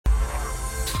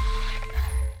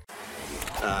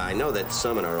I know that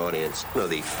some in our audience know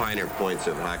the finer points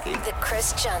of hockey. The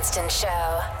Chris Johnston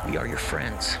Show. We are your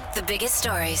friends. The biggest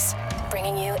stories,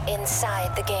 bringing you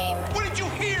inside the game. What did you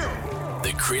hear?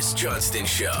 The Chris Johnston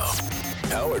Show.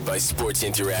 Powered by Sports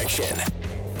Interaction.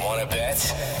 Wanna bet?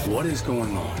 What is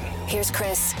going on? Here's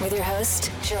Chris with your host,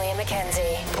 Julian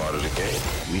McKenzie. Part of the game.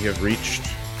 We have reached,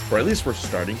 or at least we're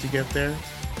starting to get there,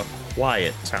 a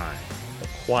quiet time, a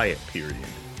quiet period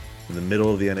in the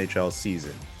middle of the NHL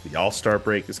season. The All-Star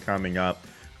break is coming up.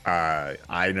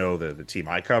 I know that the team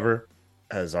I cover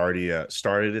has already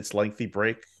started its lengthy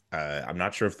break. I'm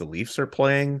not sure if the Leafs are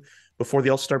playing before the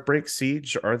All-Star break.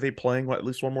 Siege, are they playing at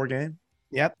least one more game?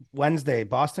 Yep, Wednesday,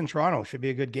 Boston-Toronto should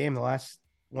be a good game.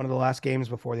 One of the last games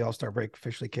before the All-Star break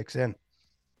officially kicks in.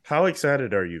 How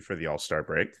excited are you for the All-Star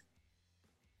break?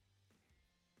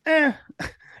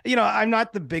 I'm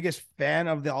not the biggest fan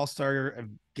of the All-Star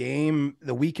game.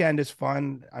 The weekend is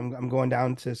fun. I'm going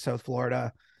down to South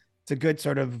Florida. It's a good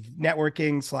sort of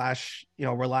networking /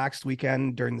 relaxed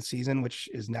weekend during the season, which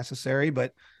is necessary.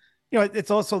 But,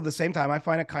 it's also at the same time, I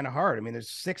find it kind of hard. I mean, there's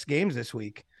 6 games this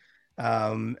week.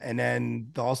 And then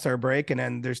the All-Star break, and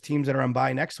then there's teams that are on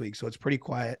bye next week. So it's pretty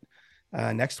quiet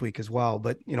next week as well.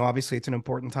 But, obviously it's an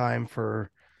important time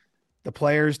for the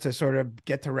players to sort of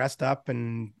get to rest up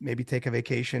and maybe take a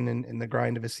vacation in the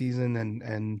grind of a season.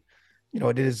 And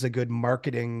it is a good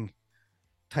marketing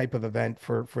type of event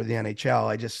for the NHL.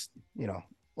 I just,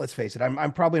 let's face it,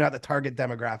 I'm probably not the target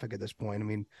demographic at this point. I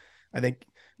mean, I think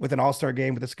with an All-Star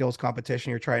game, with a skills competition,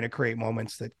 you're trying to create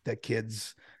moments that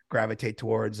kids gravitate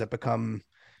towards, that become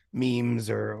memes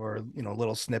or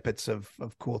little snippets of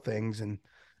cool things. And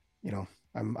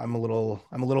I'm a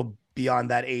little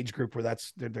beyond that age group where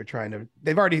they're trying to,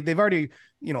 they've already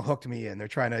hooked me in. They're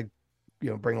trying to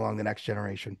bring along the next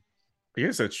generation. I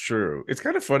guess that's true. It's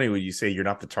kind of funny when you say you're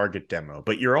not the target demo,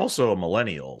 but you're also a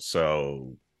millennial.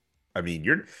 So I mean,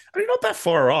 you're not that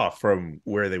far off from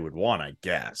where they would want, I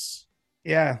guess.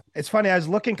 Yeah, it's funny. I was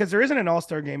looking because there isn't an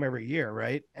All-Star game every year,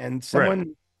 right? And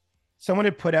someone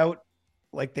had put out,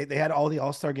 like, they had all the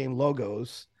All-Star game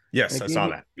logos. Yes, I saw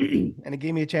that. And it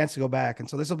gave me a chance to go back. And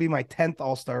so this will be my 10th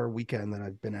All-Star weekend that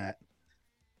I've been at.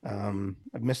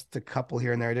 I've missed a couple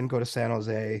here and there. I didn't go to San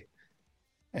Jose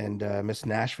and missed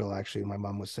Nashville, actually. My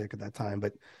mom was sick at that time.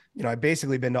 But, I've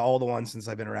basically been to all the ones since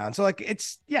I've been around. So, like,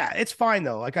 it's fine,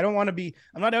 though. Like, I'm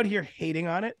not out here hating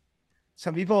on it.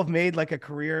 Some people have made, like, a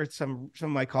career, some of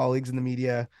my colleagues in the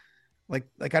media.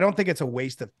 Like I don't think it's a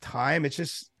waste of time. It's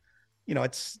just,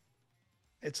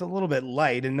 it's a little bit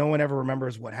light and no one ever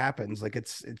remembers what happens. Like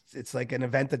it's like an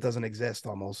event that doesn't exist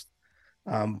almost.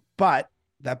 But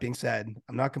that being said,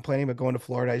 I'm not complaining about going to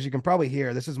Florida. As you can probably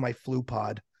hear, this is my flu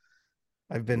pod.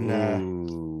 I've been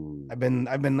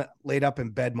laid up in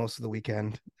bed most of the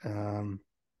weekend.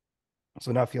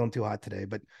 So not feeling too hot today,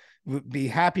 but be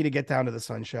happy to get down to the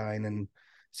sunshine and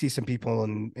see some people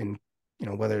and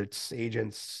whether it's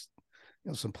agents,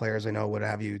 some players I know, what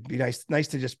have you. It'd be nice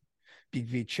to just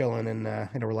be chilling in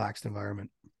a relaxed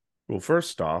environment. Well,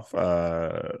 first off,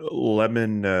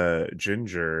 lemon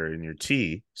ginger in your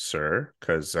tea, sir,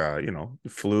 because the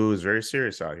flu is very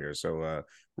serious out here. So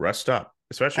rest up,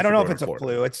 especially. I don't know if it's a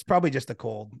flu. It's probably just a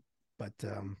cold, but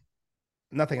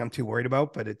nothing I'm too worried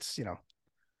about. But it's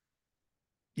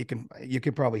you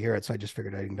can probably hear it, so I just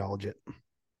figured I'd acknowledge it.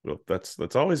 Well,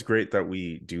 that's always great that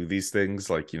we do these things.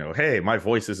 Like, hey, my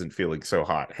voice isn't feeling so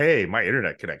hot. Hey, my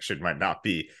internet connection might not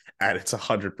be at its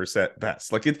 100%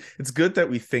 best. Like, it's good that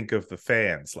we think of the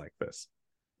fans like this.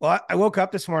 Well, I woke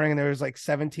up this morning and there was like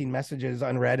 17 messages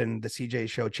unread in the CJ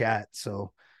show chat.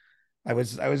 So I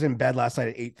was in bed last night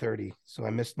at 8:30. So I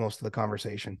missed most of the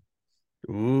conversation.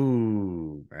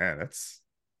 Ooh, man,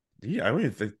 I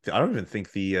don't even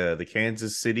think the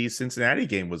Kansas City Cincinnati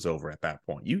game was over at that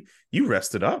point. You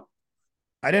rested up.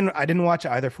 I didn't watch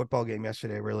either football game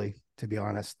yesterday, really, to be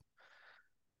honest.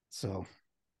 So,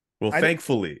 well,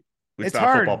 thankfully, it's not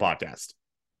hard. A football podcast.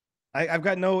 I've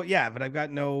got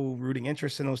no rooting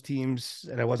interest in those teams,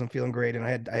 and I wasn't feeling great, and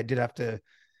I did have to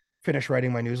finish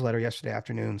writing my newsletter yesterday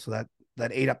afternoon, so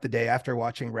that ate up the day after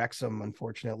watching Wrexham,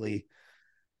 unfortunately,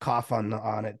 cough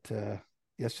on it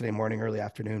yesterday morning, early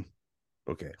afternoon.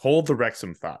 Okay, hold the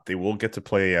Wrexham thought. They will get to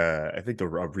play, I think, a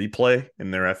replay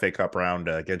in their FA Cup round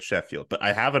against Sheffield. But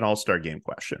I have an All-Star game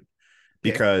question,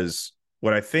 because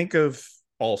when I think of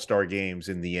All-Star games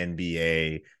in the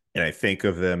NBA and I think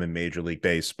of them in Major League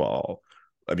Baseball,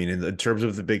 I mean, in terms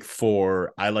of the Big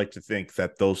Four, I like to think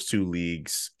that those two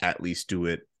leagues at least do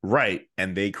it right,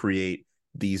 and they create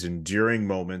these enduring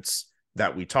moments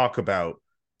that we talk about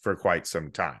for quite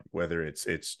some time, whether it's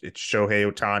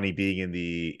Shohei Ohtani being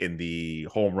in the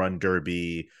home run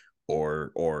derby,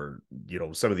 or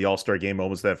some of the All-Star game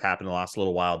moments that have happened in the last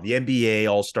little while, the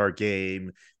NBA All-Star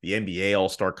game, the NBA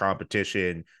All-Star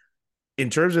competition. In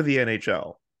terms of the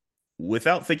NHL,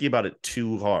 without thinking about it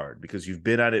too hard, because you've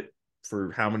been at it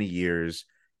for how many years,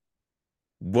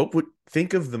 what would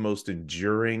think of the most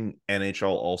enduring NHL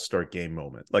All-Star game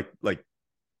moment? Like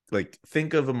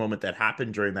think of a moment that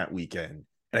happened during that weekend.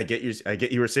 And I get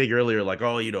you were saying earlier, like,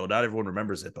 oh, not everyone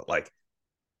remembers it, but like,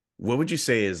 what would you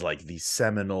say is like the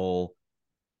seminal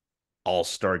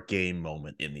All-Star game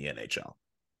moment in the NHL?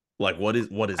 Like, what is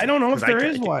I don't know if there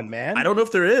is one, man. I don't know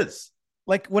if there is.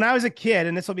 Like when I was a kid,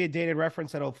 and this will be a dated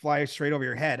reference that'll fly straight over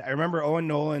your head. I remember Owen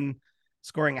Nolan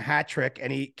scoring a hat trick,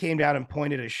 and he came down and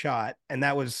pointed a shot. And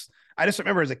I just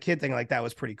remember as a kid thinking like that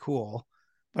was pretty cool.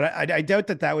 But I doubt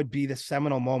that would be the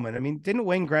seminal moment. I mean, didn't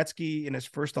Wayne Gretzky in his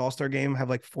first All-Star game have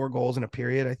like 4 goals in a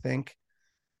period? I think.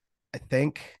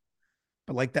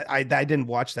 But like that, I didn't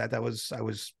watch that.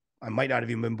 I might not have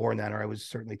even been born then, or I was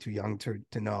certainly too young to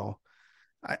know.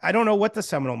 I don't know what the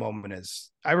seminal moment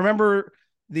is. I remember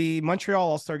the Montreal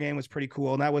All-Star game was pretty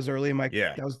cool, and that was early in my.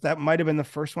 Yeah. That might have been the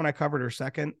first one I covered or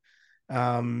second.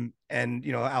 And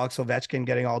Alex Ovechkin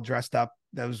getting all dressed up.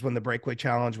 That was when the breakaway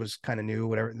challenge was kind of new,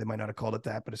 whatever they might not have called it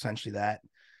that, but essentially that.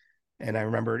 And I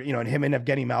remember, and him and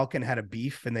Evgeny Malkin had a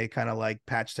beef, and they kind of like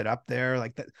patched it up there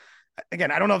like that.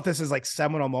 Again, I don't know if this is like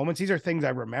seminal moments. These are things I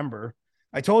remember.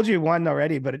 I told you one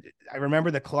already, but I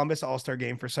remember the Columbus All-Star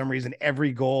game. For some reason,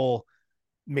 every goal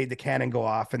made the cannon go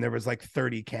off, and there was like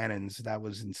 30 cannons. That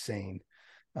was insane.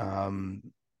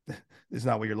 This is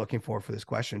not what you're looking for this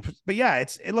question, but yeah,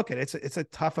 it's a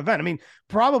tough event. I mean,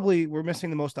 probably we're missing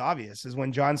the most obvious is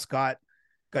when John Scott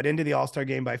got into the All-Star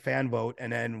game by fan vote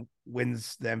and then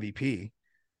wins the MVP.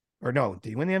 Or no, did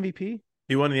he win the MVP?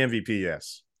 He won the MVP,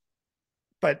 yes.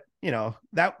 But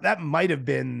that might have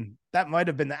been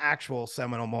the actual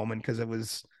seminal moment, because it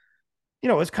was,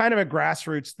 it was kind of a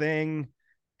grassroots thing,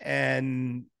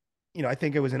 and I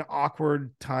think it was an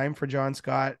awkward time for John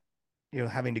Scott,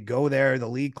 having to go there. The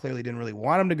league clearly didn't really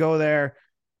want him to go there,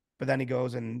 but then he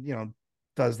goes and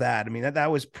does that. I mean,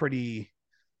 that was pretty.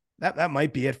 That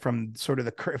might be it from sort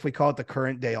of if we call it the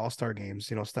current day All-Star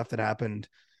games, stuff that happened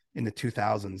in the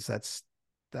 2000s.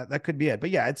 That could be it. But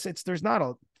yeah, there's not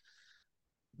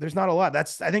a lot.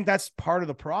 I think that's part of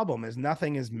the problem, is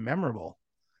nothing is memorable.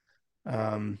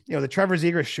 The Trevor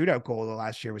Zegras shootout goal of the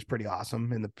last year was pretty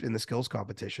awesome in the skills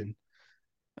competition.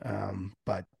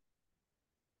 But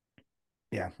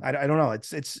yeah, I don't know.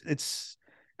 It's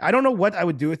I don't know what I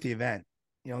would do with the event.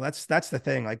 That's the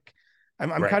thing. Like I'm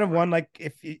right. Kind of one, like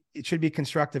if it should be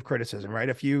constructive criticism, right?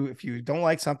 If you don't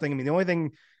like something, I mean, the only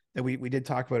thing that we did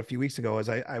talk about a few weeks ago is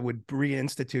I would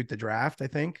reinstitute the draft. I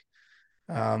think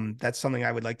that's something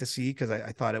I would like to see, because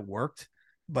I thought it worked.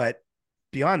 But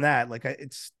beyond that, like I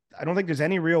don't think there's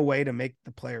any real way to make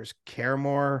the players care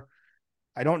more.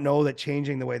 I don't know that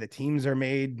changing the way the teams are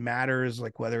made matters,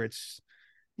 like whether it's,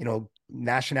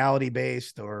 nationality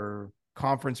based or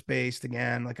conference based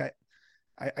again. Like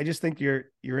I just think you're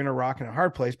in a rock and a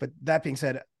hard place. But that being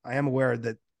said, I am aware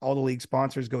that all the league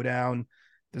sponsors go down.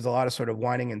 There's a lot of sort of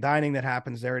whining and dining that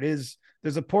happens there. There's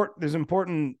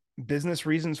important business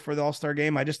reasons for the All-Star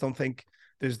game. I just don't think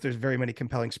there's very many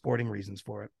compelling sporting reasons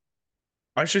for it.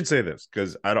 I should say this,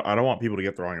 because I don't want people to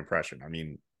get the wrong impression. I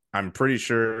mean, I'm pretty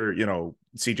sure,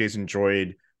 CJ's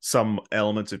enjoyed some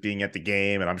elements of being at the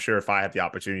game, and I'm sure if I had the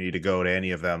opportunity to go to any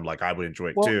of them, like I would enjoy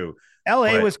it too.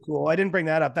 LA was cool. I didn't bring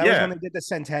that up. That was when they did the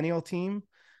Centennial team.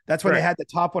 That's when they had the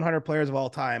top 100 players of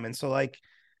all time. And so, like,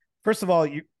 first of all,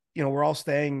 we're all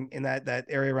staying in that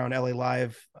area around LA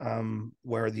Live,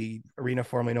 where the arena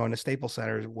formerly known as Staples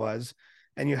Center was,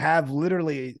 and you have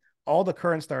literally all the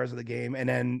current stars of the game,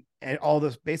 and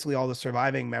basically all the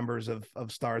surviving members of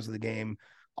stars of the game,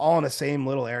 all in the same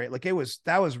little area. Like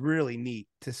that was really neat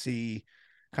to see,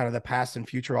 kind of the past and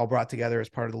future all brought together as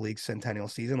part of the league's centennial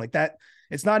season. Like that,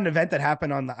 it's not an event that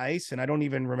happened on the ice, and I don't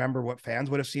even remember what fans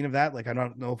would have seen of that. Like I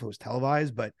don't know if it was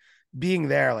televised, but being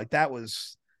there, like that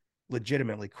was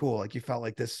legitimately cool. Like you felt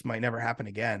like this might never happen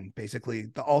again. Basically,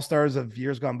 the all-stars of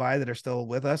years gone by that are still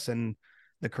with us, and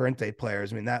the current day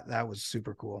players. I mean, that was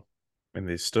super cool. And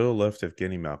they still left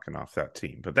Evgeny Malkin off that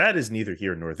team, but that is neither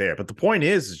here nor there. But the point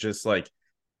is just like,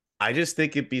 I just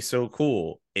think it'd be so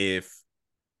cool if,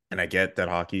 and I get that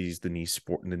hockey's the niche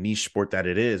sport that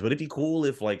it is, but it'd be cool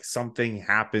if like something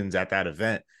happens at that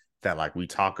event that like we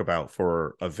talk about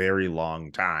for a very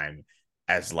long time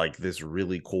as like this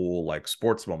really cool like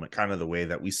sports moment, kind of the way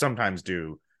that we sometimes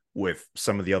do with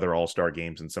some of the other all-star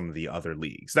games and some of the other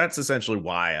leagues. That's essentially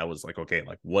why I was like, okay,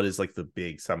 like what is like the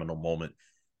big seminal moment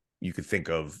you could think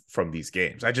of from these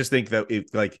games? I just think that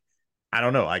if like I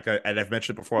don't know. And I've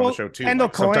mentioned it before on the show too. Kendall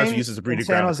Like, sometimes Coyne he uses a breeding in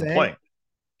San ground to Jose. complain.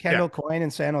 Kendall Coyne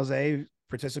in San Jose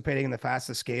participating in the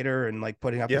fastest skater and like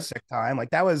putting up Yeah. a sick time. Like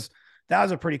that was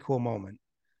a pretty cool moment.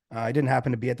 I didn't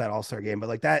happen to be at that All-Star game, but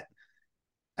like that,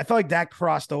 I felt like that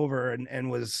crossed over and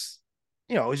was,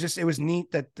 it was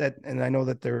neat that, and I know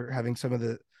that they're having some of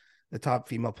the top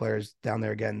female players down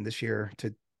there again this year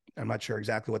I'm not sure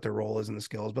exactly what their role is in the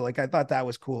skills, but like, I thought that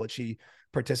was cool that she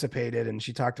participated and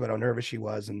she talked about how nervous she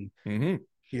was. And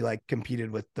she like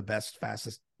competed with the best,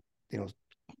 fastest,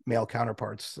 male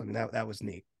counterparts. I mean, that was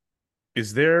neat.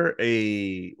 Is there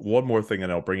one more thing, and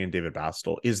I'll bring in David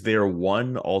Bastel. Is there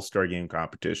one All-Star game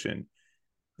competition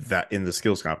that in the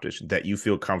skills competition that you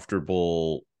feel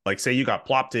comfortable, like say you got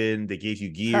plopped in, they gave you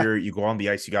gear, you go on the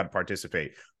ice, you got to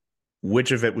participate.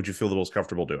 Which of it would you feel the most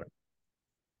comfortable doing?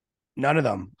 None of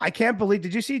them. I can't believe,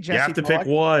 did you see Jesse You have to Pollock? pick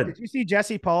one. Did you see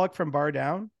Jesse Pollock from Bar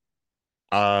Down?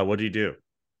 What do you do?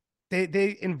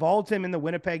 They involved him in the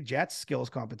Winnipeg Jets skills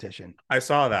competition. I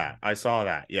saw that.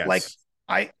 Yes. Like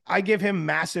I give him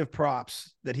massive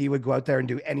props that he would go out there and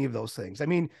do any of those things. I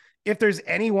mean, if there's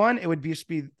anyone, it would just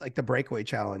be like the breakaway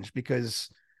challenge because,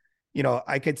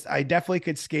 I definitely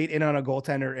could skate in on a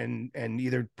goaltender and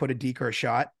either put a deke or a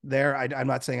shot there. I'm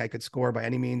not saying I could score by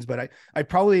any means, but I'd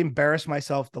probably embarrass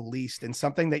myself the least in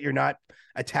something that you're not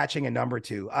attaching a number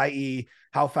to, i.e.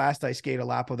 how fast I skate a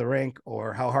lap of the rink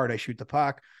or how hard I shoot the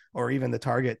puck or even the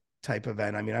target type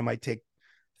event. I mean, I might take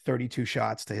 32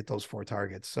 shots to hit those 4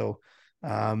 targets. So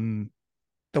the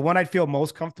one I'd feel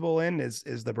most comfortable in is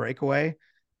the breakaway,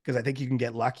 because I think you can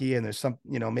get lucky and there's some,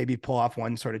 maybe pull off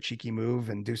one sort of cheeky move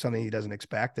and do something he doesn't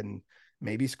expect and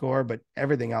maybe score, but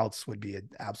everything else would be an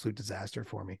absolute disaster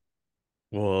for me.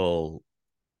 Well,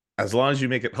 as long as you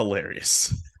make it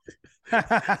hilarious.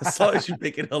 As long as you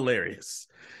make it hilarious.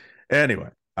 Anyway,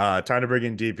 time to bring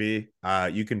in DB.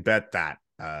 You can bet that.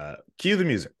 Cue the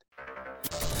music.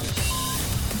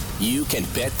 You can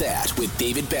bet that with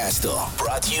David Bastel.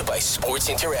 Brought to you by Sports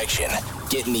Interaction.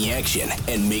 Get in the action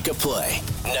and make a play.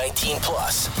 19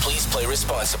 plus. Please play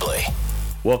responsibly.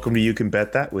 Welcome to You Can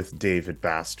Bet That with David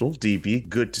Bastel. DB,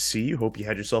 good to see you. Hope you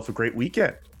had yourself a great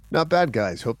weekend. Not bad,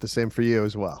 guys. Hope the same for you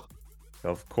as well.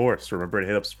 Of course. Remember to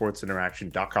hit up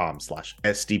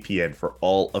sportsinteraction.com/SDPN for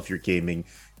all of your gaming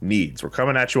needs. We're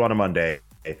coming at you on a Monday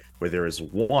where there is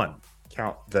one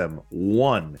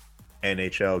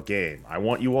NHL game. I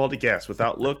want you all to guess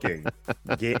without looking.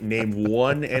 Name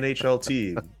one NHL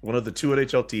team, one of the 2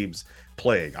 NHL teams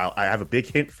playing. I have a big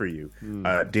hint for you.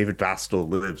 David Bastel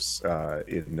lives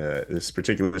in this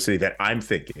particular city that I'm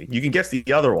thinking. You can guess the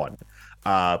other one,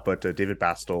 but David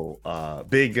Bastel,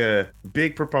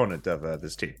 big proponent of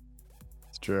this team.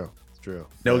 It's true.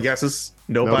 No guesses?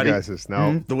 Nobody? No guesses.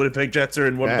 No. The Winnipeg Jets are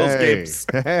in one of those games.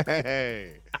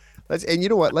 Hey. And you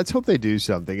know what? Let's hope they do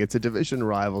something. It's a division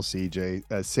rival,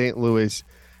 CJ. St. Louis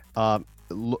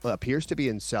appears to be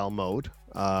in sell mode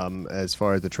as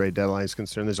far as the trade deadline is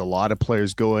concerned. There's a lot of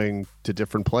players going to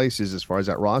different places as far as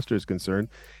that roster is concerned.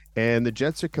 And the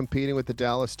Jets are competing with the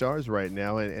Dallas Stars right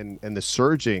now and the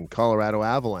surging Colorado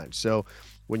Avalanche. So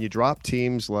when you drop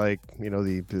teams like,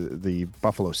 the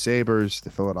Buffalo Sabres, the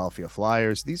Philadelphia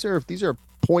Flyers, these are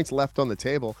points left on the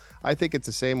table. I think it's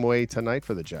the same way tonight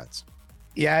for the Jets.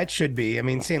 Yeah, it should be. I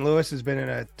mean, St. Louis has been in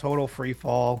a total free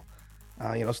fall,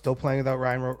 still playing without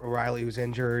Ryan O'Reilly, who's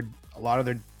injured. A lot of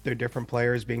their different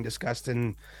players being discussed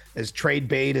as trade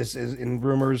bait as in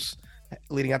rumors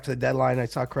leading up to the deadline. I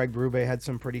saw Craig Berube had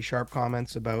some pretty sharp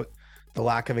comments about the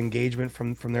lack of engagement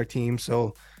from their team.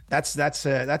 So that's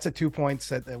a 2 points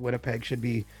that Winnipeg should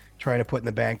be trying to put in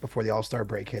the bank before the All-Star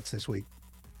break hits this week.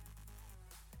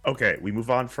 Okay, we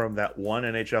move on from that one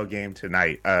NHL game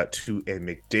tonight to a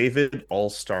McDavid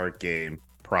All-Star game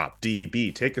prop.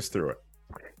 DB, take us through it.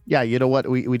 Yeah, you know what?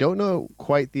 We don't know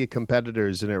quite the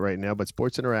competitors in it right now, but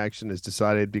Sports Interaction has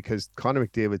decided because Connor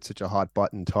McDavid's such a hot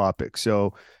button topic.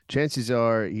 So chances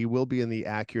are he will be in the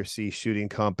accuracy shooting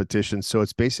competition. So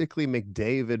it's basically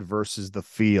McDavid versus the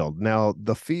field. Now,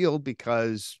 the field,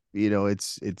 because,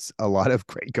 it's a lot of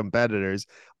great competitors,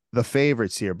 the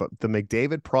favorites here, but the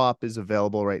McDavid prop is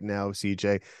available right now,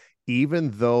 CJ, even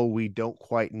though we don't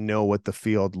quite know what the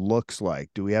field looks like.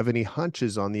 Do we have any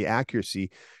hunches on the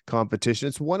accuracy competition?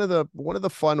 It's one of the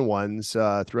fun ones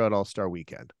throughout All-Star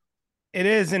weekend. It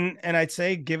is. And I'd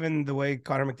say, given the way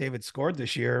Connor McDavid scored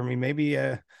this year, I mean, maybe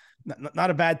not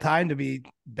a bad time to be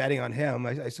betting on him.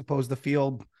 I suppose the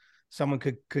field, someone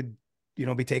could,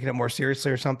 be taking it more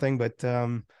seriously or something, but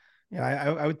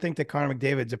I would think that Connor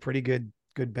McDavid's a pretty good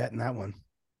bet in that one.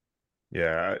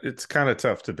 Yeah, it's kind of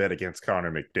tough to bet against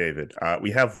Connor McDavid.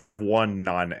 We have one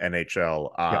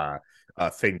non-NHL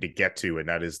thing to get to, and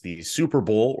that is the Super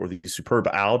Bowl or the Superb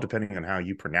Owl, depending on how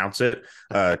you pronounce it.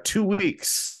 2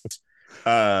 weeks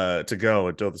to go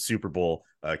until the Super Bowl.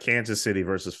 Kansas City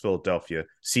versus Philadelphia.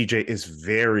 CJ is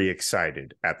very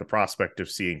excited at the prospect of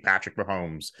seeing Patrick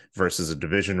Mahomes versus a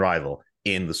division rival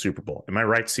in the Super Bowl. Am I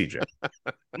right, CJ?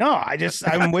 No,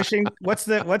 I'm wishing. What's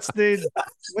the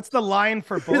line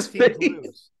for both teams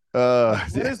lose?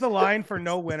 What is the line for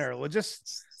no winner? We'll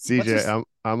just CJ,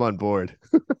 I'm on board.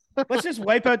 let's just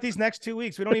wipe out these next 2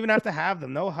 weeks. We don't even have to have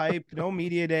them. No hype, no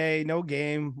media day, no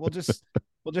game. We'll just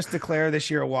declare this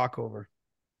year a walkover.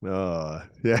 Yeah.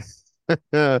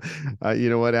 You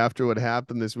know what? After what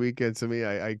happened this weekend to me,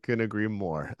 I couldn't agree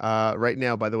more. Right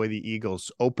now, by the way, the Eagles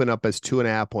open up as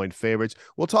 2.5-point favorites.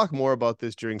 We'll talk more about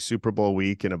this during Super Bowl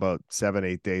week in about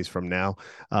 7-8 days from now.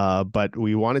 But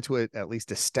we wanted to at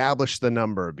least establish the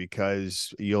number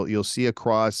because you'll see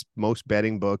across most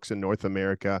betting books in North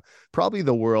America, probably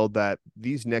the world, that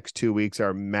these next 2 weeks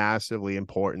are massively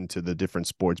important to the different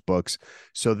sports books.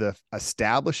 So the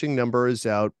establishing number is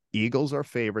out. Eagles are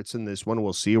favorites in this one.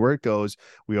 We'll see where it goes.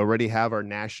 We already have our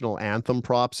national anthem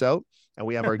props out, and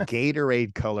we have our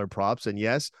Gatorade color props. And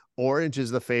yes, orange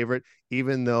is the favorite,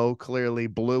 even though clearly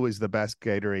blue is the best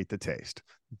Gatorade to taste.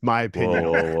 My opinion.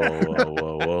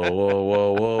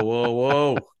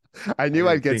 Whoa. I knew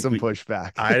I'd get some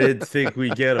pushback. I didn't think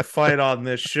we'd get a fight on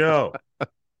this show.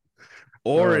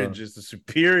 Orange is the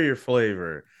superior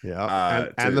flavor. Yeah,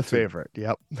 and the favorite.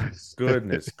 Yep.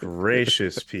 Goodness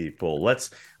gracious, people.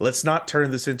 Let's not turn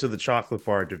this into the chocolate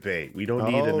bar debate. We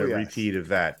don't need a repeat of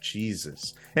that.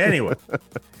 Jesus. Anyway,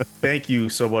 thank you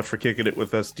so much for kicking it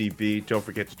with us, DB. Don't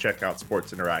forget to check out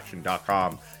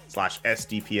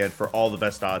sportsinteraction.com/SDPN for all the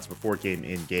best odds before game,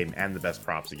 in game, and the best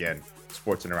props. Again,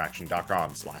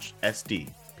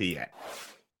 sportsinteraction.com/SDPN.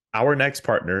 Our next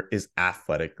partner is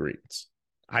Athletic Greens.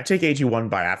 I take AG1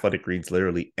 by Athletic Greens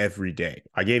literally every day.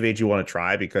 I gave AG1 a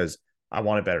try because I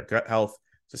wanted better gut health,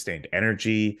 sustained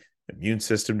energy, immune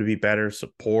system to be better,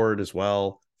 support as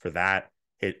well for that.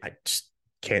 I just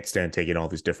can't stand taking all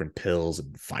these different pills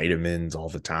and vitamins all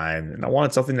the time. And I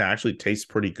wanted something that actually tastes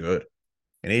pretty good.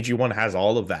 And AG1 has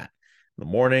all of that. In the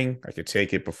morning, I could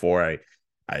take it before I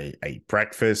eat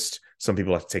breakfast. Some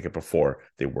people have to take it before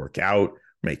they work out.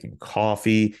 Making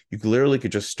coffee. You literally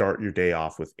could just start your day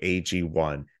off with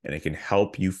AG1 and it can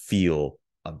help you feel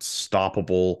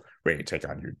unstoppable, ready to take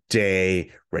on your day,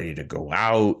 ready to go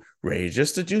out, ready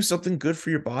just to do something good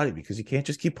for your body, because you can't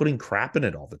just keep putting crap in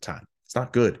it all the time. It's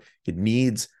not good. It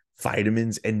needs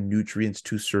vitamins and nutrients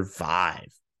to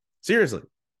survive. Seriously.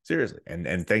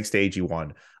 And thanks to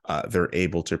AG1, they're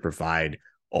able to provide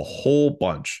a whole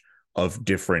bunch of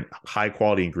different high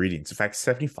quality ingredients. In fact,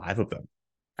 75 of them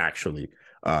actually,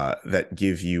 that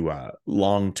give you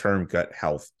long-term gut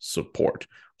health support,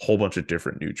 a whole bunch of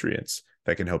different nutrients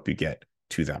that can help you get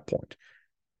to that point.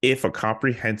 If a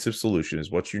comprehensive solution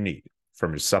is what you need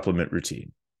from your supplement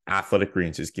routine, Athletic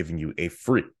Greens is giving you a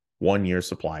free 1-year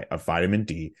supply of vitamin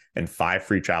D and 5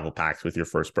 free travel packs with your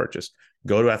first purchase.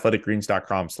 Go to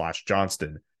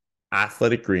athleticgreens.com/Johnston,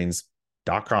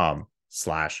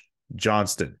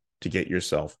 athleticgreens.com/Johnston to get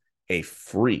yourself a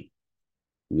free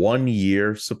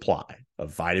 1-year supply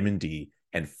of vitamin D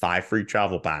and 5 free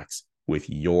travel packs with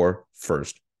your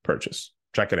first purchase.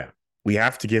 Check it out. We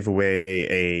have to give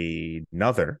away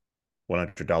another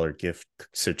 $100 gift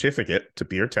certificate to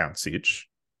Beertown Siege.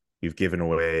 We've given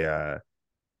away,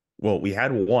 we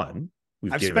had one.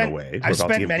 I've spent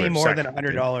many more than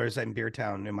 $100 in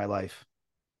Beertown in my life.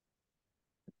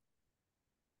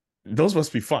 Those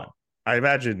must be fun. I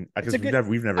imagine, because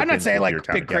we've never. I'm not saying like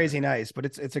big crazy nice, but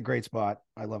it's a great spot.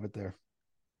 I love it there.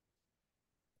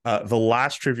 The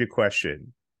last trivia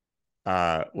question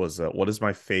was, what is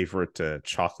my favorite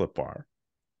chocolate bar?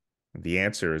 The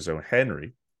answer is O.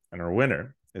 Henry, and our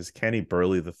winner is Kenny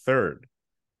Burley III,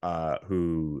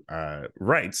 who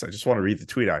writes, I just want to read the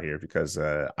tweet out here because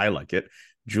I like it.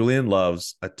 Julian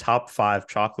loves a top 5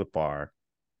 chocolate bar,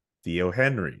 the O.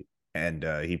 Henry, and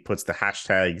he puts the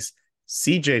hashtags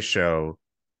CJ Show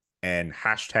and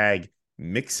hashtag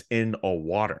mix in a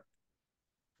water.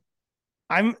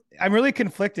 I'm really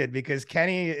conflicted because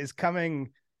Kenny is coming,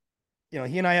 he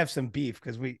and I have some beef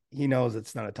because he knows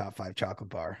it's not a top 5 chocolate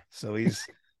bar. So he's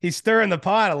stirring the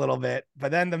pot a little bit, but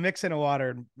then the mix in a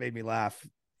water made me laugh.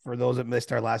 For those that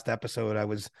missed our last episode, I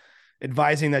was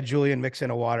advising that Julian mix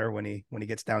in a water when he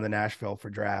gets down to Nashville for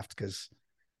draft, because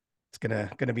it's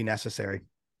gonna be necessary.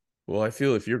 Well, I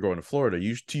feel if you're going to Florida,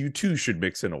 you too should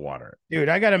mix in a water. Dude,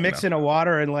 I got to mix in a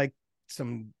water and like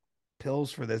some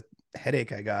pills for the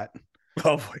headache I got.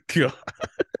 Oh my God.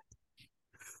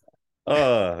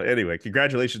 Anyway,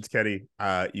 congratulations, Kenny.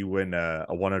 You win a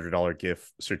 $100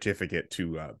 gift certificate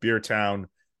to Beer Town.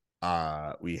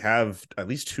 We have at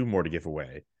least 2 more to give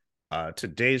away.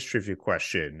 Today's trivia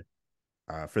question,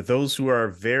 for those who are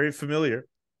very familiar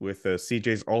with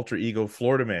CJ's alter ego,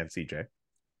 Florida Man CJ,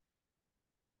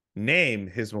 name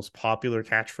his most popular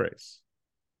catchphrase.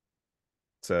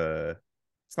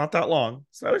 It's not that long.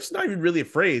 It's not even really a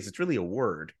phrase. It's really a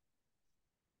word.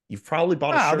 You've probably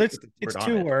bought a shirt with the word it's on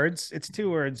 2 it. words. It's 2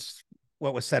 words.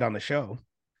 What was said on the show?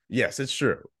 Yes, it's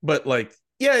true. But like,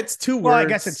 yeah, it's 2 words. Well, I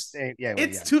guess it's yeah.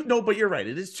 It's yeah. 2. No, but you're right.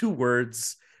 It is 2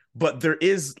 words. But there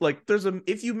is like,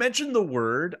 if you mention the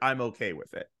word, I'm okay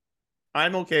with it.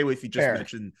 I'm okay with if you just Fair.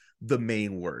 mention the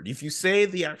main word. If you say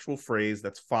the actual phrase,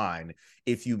 that's fine.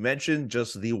 If you mention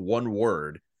just the one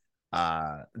word,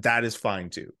 that is fine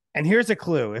too. And here's a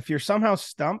clue: if you're somehow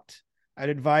stumped, I'd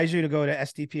advise you to go to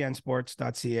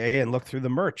sdpnsports.ca and look through the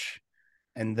merch,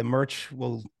 and the merch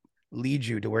will lead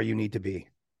you to where you need to be.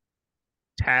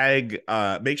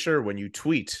 Make sure when you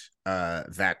tweet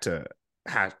not the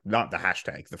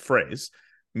hashtag, the phrase,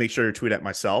 make sure to tweet at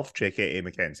myself, JKA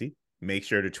McKenzie. Make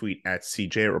sure to tweet at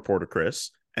CJ Reporter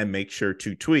Chris, and make sure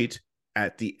to tweet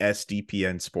at the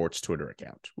SDPN Sports Twitter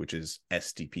account, which is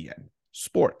SDPN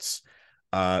Sports.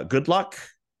 Good luck,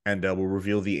 and we'll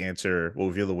reveal the answer. We'll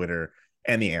reveal the winner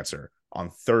and the answer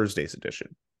on Thursday's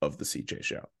edition of the CJ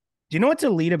Show. Do you know what's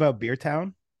elite about Beer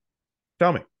Town?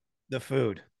 Tell me. The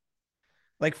food.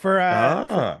 Like for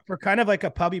kind of like a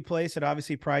pubby place, it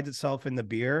obviously prides itself in the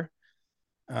beer.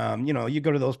 You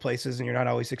go to those places and you're not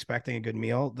always expecting a good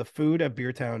meal. The food at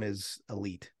Beer Town is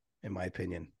elite, in my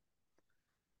opinion.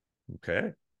 Okay.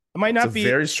 It might not be a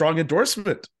very strong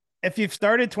endorsement. If you've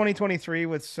started 2023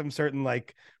 with some certain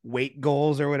like weight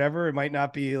goals or whatever, it might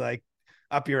not be like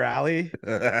up your alley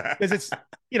because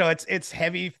it's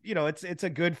heavy. It's a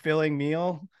good filling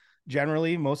meal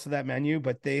generally, most of that menu,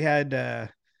 but they had an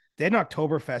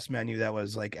Oktoberfest menu that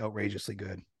was like outrageously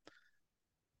good.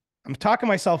 I'm talking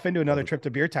myself into another trip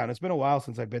to Beer Town. It's been a while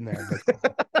since I've been there.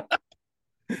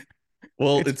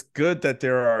 Well, it's good that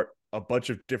there are a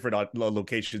bunch of different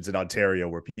locations in Ontario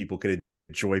where people can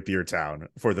enjoy Beer Town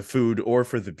for the food or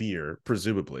for the beer,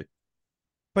 presumably.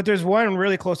 But there's one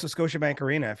really close to Scotiabank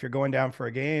Arena. If you're going down for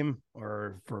a game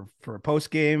or for a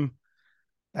post game,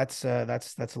 that's a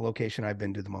location I've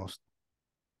been to the most.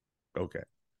 Okay.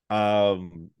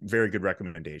 Very good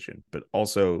recommendation, but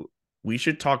also we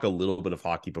should talk a little bit of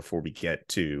hockey before we get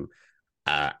to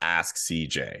Ask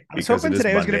CJ. I was hoping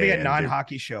today was going to be a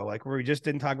non-hockey show, like where we just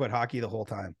didn't talk about hockey the whole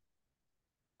time.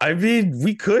 I mean,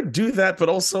 we could do that, but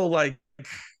also like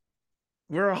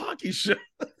we're a hockey show.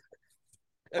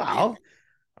 Wow.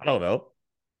 I don't know.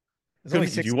 Do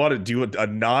you want to do a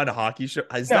non-hockey show?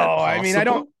 No, I mean,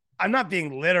 I'm not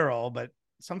being literal, but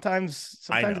sometimes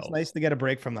it's nice to get a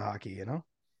break from the hockey, you know?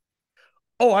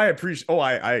 Oh, I appreciate. Oh,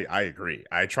 I agree.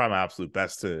 I try my absolute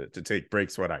best to take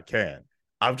breaks when I can.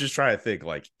 I'm just trying to think,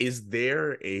 like, is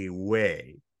there a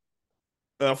way?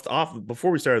 Before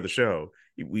we started the show,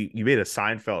 you made a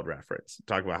Seinfeld reference,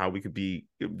 talk about how we could be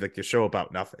like a show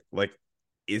about nothing. Like,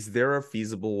 is there a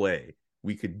feasible way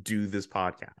we could do this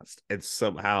podcast and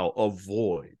somehow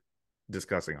avoid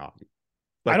discussing hockey?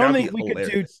 Like, I don't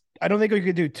think we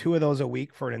could do 2 of those a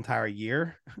week for an entire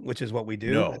year, which is what we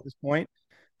do at this point.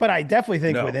 But I definitely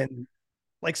think within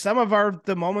like some of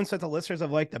the moments that the listeners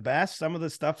have liked the best, some of the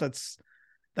stuff that's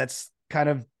kind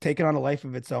of taken on a life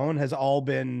of its own has all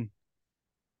been,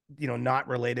 not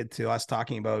related to us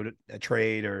talking about a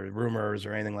trade or rumors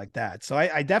or anything like that. So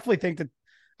I definitely think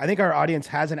that our audience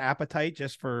has an appetite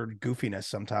just for goofiness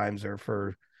sometimes, or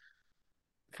for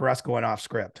us going off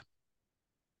script.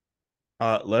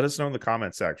 Let us know in the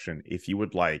comment section if you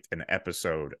would like an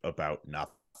episode about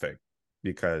nothing,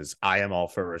 because I am all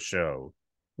for a show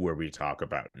where we talk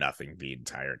about nothing the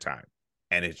entire time.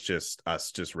 And it's just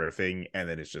us just riffing, and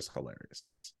then it's just hilarious.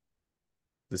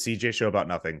 The CJ show about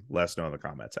nothing, let us know in the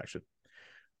comment section.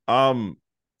 I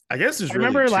guess I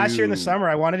remember last year in the summer,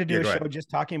 I wanted to do a show just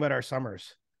talking about our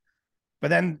summers. But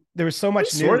then there was so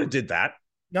much news. Sort of did that.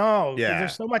 No,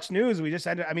 there's so much news. We just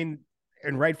had to,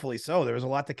 and rightfully so, there was a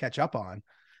lot to catch up on.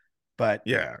 But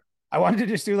yeah, I wanted to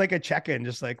just do like a check-in,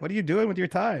 just like, what are you doing with your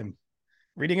time?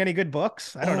 Reading any good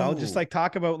books? I don't know. Just like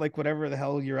talk about like whatever the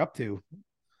hell you're up to.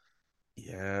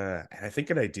 Yeah. And I think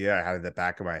an idea I had in the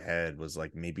back of my head was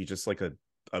like maybe just like a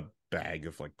bag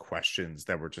of like questions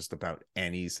that were just about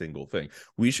any single thing.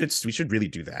 We should really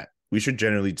do that. We should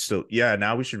generally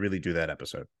now we should really do that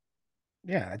episode.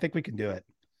 Yeah, I think we can do it.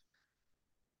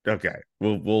 Okay.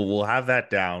 We'll have that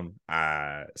down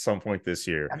some point this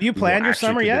year. Have you planned your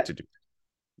summer yet?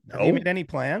 No. Have you made any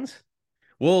plans?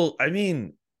 Well, I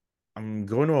mean, I'm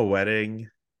going to a wedding.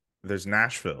 There's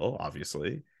Nashville,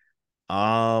 obviously.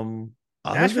 Other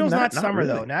than Nashville's that, not summer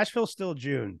really. though. Nashville's still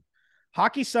June.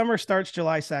 Hockey summer starts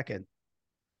July 2nd.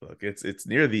 Look, it's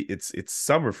near the it's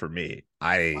summer for me.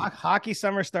 Hockey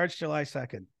summer starts July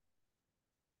 2nd.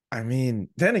 I mean,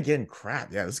 then again,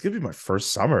 crap. Yeah, this could be my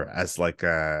first summer as like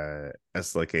a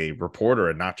reporter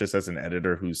and not just as an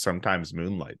editor who sometimes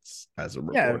moonlights as a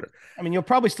Yeah, reporter. I mean, you'll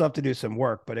probably still have to do some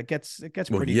work, but it gets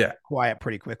pretty quiet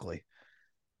pretty quickly.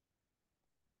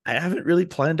 I haven't really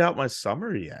planned out my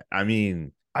summer yet. I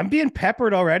mean, I'm being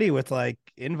peppered already with like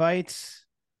invites.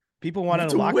 People wanted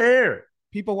to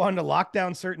lock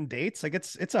down certain dates. Like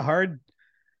it's a hard,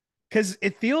 because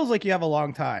it feels like you have a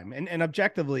long time, and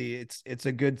objectively, it's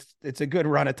a good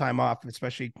run of time off,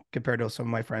 especially compared to some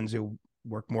of my friends who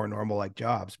work more normal like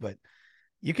jobs. But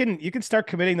you can start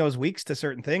committing those weeks to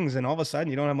certain things, and all of a sudden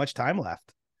you don't have much time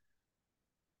left.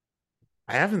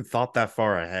 I haven't thought that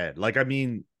far ahead. Like, I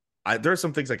mean, there are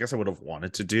some things I guess I would have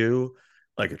wanted to do,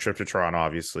 like a trip to Toronto,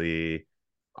 obviously.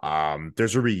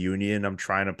 There's a reunion I'm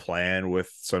trying to plan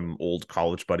with some old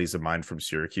college buddies of mine from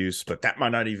Syracuse, but that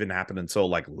might not even happen until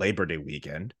like Labor Day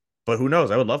weekend. But who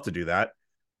knows? I would love to do that.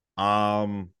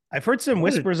 I've heard some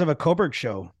whispers of a Coburg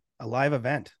show, a live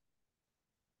event,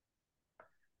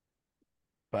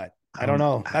 but I don't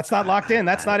know. That's not locked in.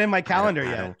 That's not in my calendar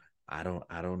yet. I don't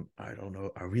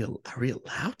know. Are we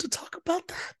allowed to talk about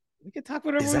that? We can talk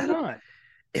whatever we want.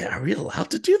 Yeah, are we allowed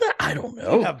to do that? I don't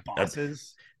know. We have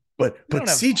bosses. But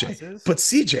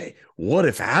CJ, what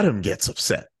if Adam gets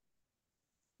upset?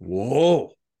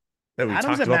 Whoa.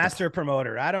 Adam's a master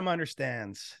promoter. Adam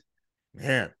understands.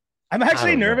 Man. I'm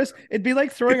actually nervous. It'd be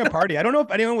like throwing a party. I don't know if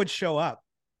anyone would show up.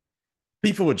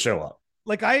 People would show up.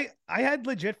 Like I had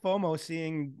legit FOMO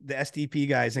seeing the SDP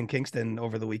guys in Kingston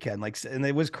over the weekend. Like, and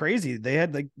it was crazy. They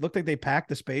had looked like they packed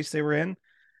the space they were in.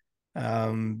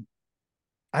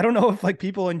 I don't know if like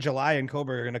people in July in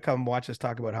Coburg are going to come watch us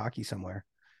talk about hockey somewhere.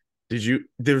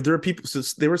 There are people. So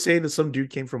they were saying that some dude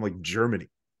came from like Germany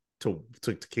to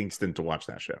Kingston to watch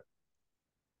that show.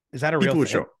 Is that a real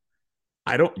show?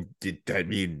 I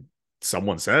mean,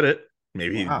 someone said it.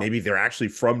 Maybe they're actually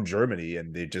from Germany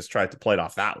and they just tried to play it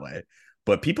off that way.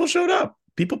 But people showed up.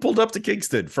 People pulled up to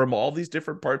Kingston from all these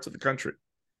different parts of the country.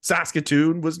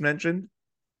 Saskatoon was mentioned.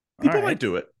 People might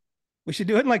do it. We should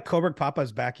do it in like Coburg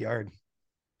Papa's backyard.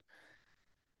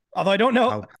 Although I don't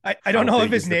know, I don't know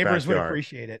if his neighbors would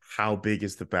appreciate it. How big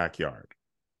is the backyard?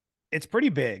 It's pretty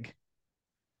big.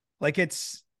 Like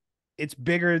it's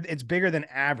bigger than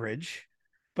average.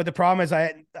 But the problem is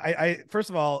I first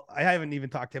of all, I haven't even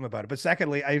talked to him about it. But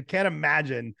secondly, I can't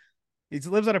imagine he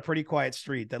lives on a pretty quiet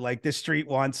street that like this street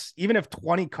wants, even if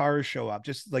 20 cars show up,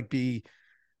 just like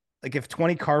if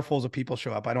 20 carfuls of people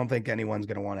show up, I don't think anyone's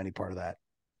going to want any part of that.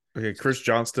 Okay. Chris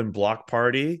Johnston block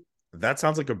party. That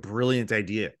sounds like a brilliant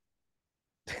idea.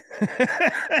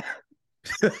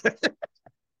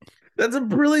 That's a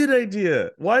brilliant idea.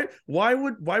 Why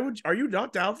would are you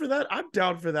not down for that? I'm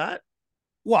down for that.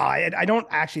 Well, I don't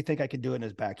actually think I could do it in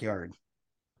his backyard,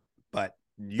 but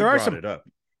there's some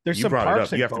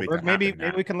parks in Coburg. Maybe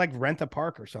we can like rent a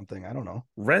park or something. I don't know.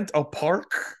 Rent a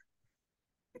park?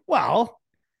 Well,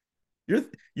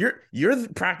 you're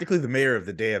practically the mayor of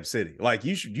the damn city. Like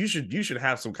you should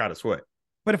have some kind of sway.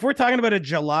 But if we're talking about a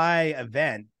July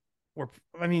event,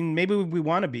 maybe we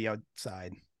want to be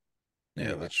outside.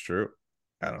 Yeah, that's true.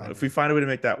 I don't know if we find a way to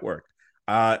make that work.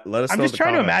 Let us. I'm just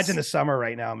trying to imagine the summer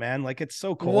right now, man. Like it's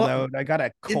so cold out. I got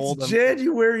a cold. It's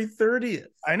January 30th.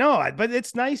 I know, but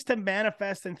it's nice to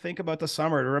manifest and think about the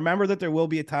summer. To remember that there will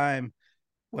be a time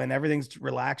when everything's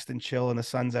relaxed and chill and the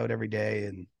sun's out every day,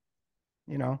 and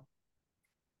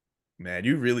Man,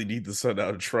 you really need the sun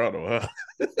out of Toronto, huh?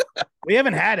 We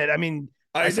haven't had it. I mean,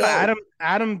 I know.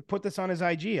 Adam put this on his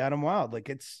IG. Adam Wild. Like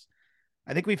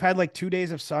I think we've had like 2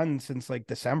 days of sun since like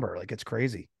December. Like it's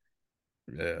crazy.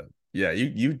 Yeah. Yeah,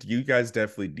 you guys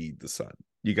definitely need the sun.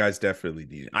 You guys definitely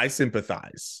need it. I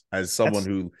sympathize as someone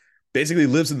who basically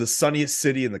lives in the sunniest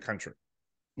city in the country.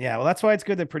 Yeah, well, that's why it's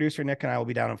good that producer Nick and I will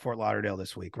be down in Fort Lauderdale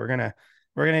this week. We're gonna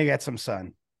get some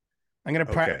sun. I'm gonna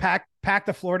pack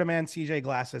the Florida Man CJ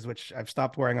glasses, which I've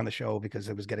stopped wearing on the show because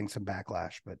it was getting some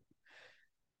backlash. But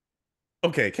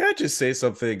okay, can I just say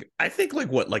something? I think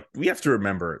we have to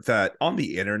remember that on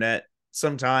the internet,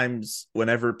 sometimes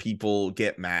whenever people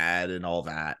get mad and all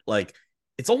that, like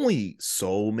it's only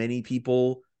so many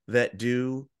people that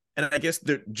do. And I guess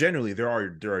there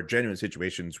are genuine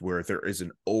situations where there is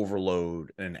an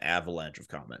overload and an avalanche of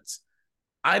comments.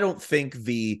 I don't think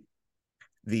the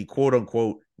quote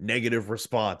unquote negative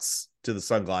response to the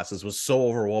sunglasses was so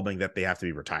overwhelming that they have to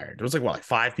be retired. It was like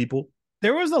 5 people.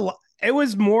 There was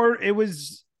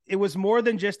it was more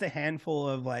than just a handful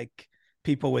of like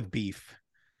people with beef.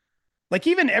 Like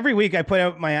even every week I put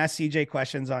out my Ask CJ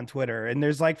questions on Twitter, and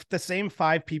there's like the same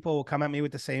 5 people will come at me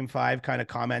with the same 5 kind of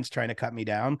comments trying to cut me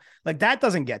down. Like that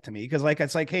doesn't get to me because like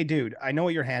it's like, hey dude, I know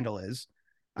what your handle is.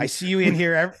 I see you in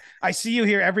here. I see you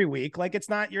here every week. Like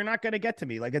you're not going to get to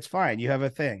me. Like it's fine. You have a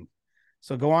thing.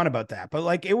 So go on about that. But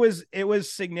like it was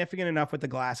significant enough with the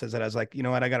glasses that I was like, you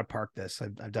know what, I got to park this.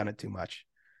 I've done it too much.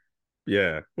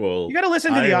 Yeah. Well, You got to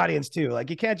listen to the audience too. Like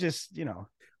you can't just,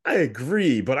 I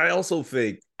agree, but I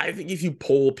think if you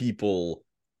poll people,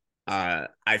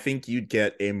 I think you'd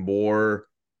get a more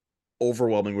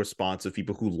overwhelming response of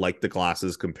people who like the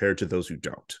glasses compared to those who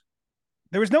don't.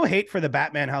 There was no hate for the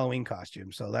Batman Halloween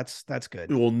costume, so that's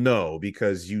good. Well, no,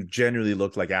 because you genuinely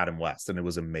looked like Adam West, and it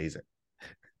was amazing.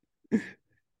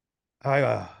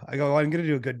 I'm gonna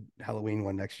do a good Halloween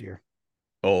one next year.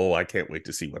 Oh, I can't wait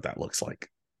to see what that looks like.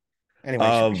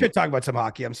 Anyway, we should talk about some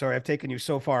hockey. I'm sorry, I've taken you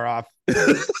so far off.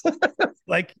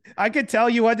 Like I could tell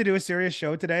you wanted to do a serious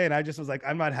show today, and I just was like,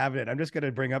 I'm not having it. I'm just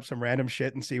gonna bring up some random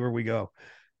shit and see where we go.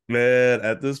 Man,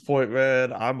 at this point,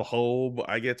 man, I'm home.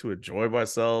 I get to enjoy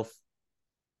myself.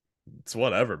 It's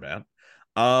whatever,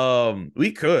 man.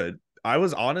 We could. I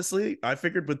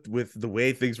figured with the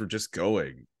way things were just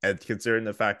going, and considering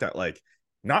the fact that like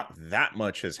not that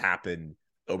much has happened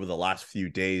over the last few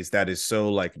days that is so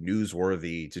like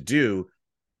newsworthy to do,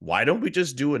 why don't we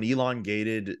just do an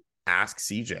elongated Ask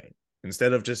CJ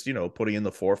instead of just, putting in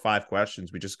the 4 or 5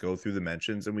 questions? We just go through the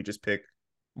mentions and we just pick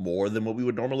more than what we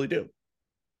would normally do.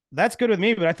 That's good with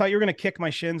me, but I thought you were going to kick my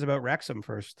shins about Wrexham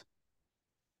first.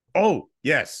 Oh,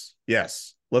 yes.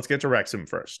 Let's get to Wrexham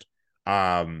first.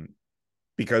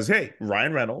 Because hey,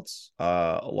 Ryan Reynolds,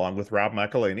 along with Rob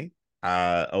McElhaney,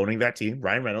 owning that team,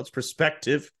 Ryan Reynolds,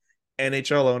 prospective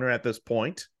NHL owner at this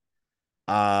point.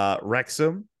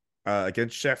 Wrexham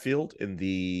against Sheffield in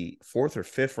the 4th or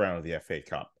 5th round of the FA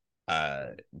Cup,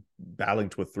 battling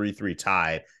to a 3-3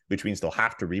 tie, which means they'll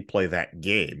have to replay that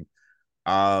game.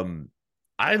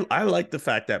 I like the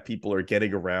fact that people are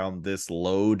getting around this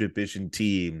low division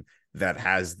team that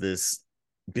has this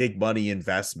big money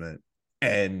investment,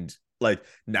 and like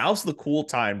now's the cool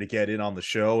time to get in on the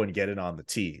show and get in on the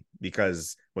team,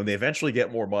 because when they eventually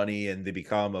get more money and they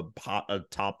become a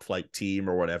top flight team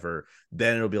or whatever,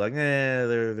 then it'll be like,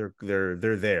 they're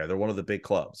there. They're one of the big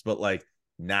clubs. But like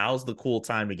now's the cool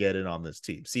time to get in on this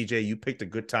team. CJ, you picked a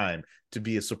good time to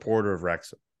be a supporter of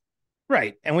Wrexham.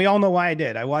 Right. And we all know why I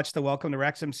did. I watched the Welcome to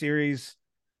Wrexham series.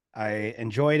 I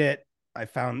enjoyed it. I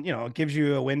found, it gives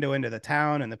you a window into the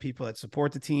town and the people that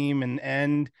support the team.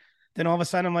 And then all of a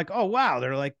sudden I'm like, oh, wow,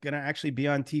 they're like going to actually be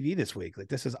on TV this week. Like,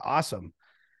 this is awesome.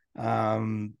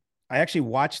 I actually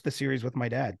watched the series with my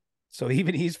dad. So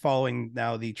even he's following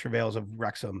now the travails of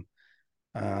Wrexham.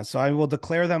 So I will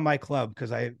declare them my club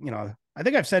because I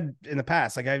think I've said in the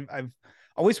past, like I've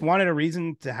always wanted a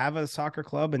reason to have a soccer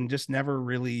club and just never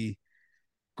really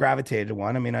gravitated to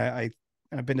one. I mean, I've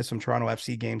been to some Toronto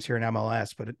FC games here in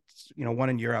MLS, but it's, one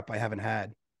in Europe I haven't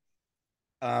had.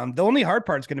 The only hard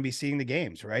part is going to be seeing the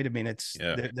games, right? I mean,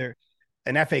 they're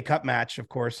an FA Cup match, of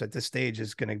course, at this stage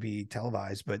is going to be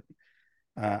televised, but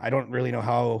I don't really know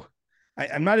how.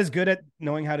 I'm not as good at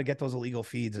knowing how to get those illegal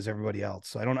feeds as everybody else.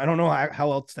 So I don't know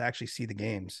how else to actually see the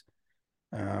games.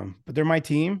 But they're my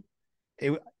team.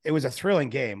 It was a thrilling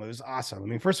game. It was awesome. I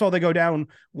mean, first of all, they go down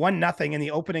 1-0 in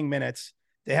the opening minutes.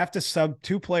 They have to sub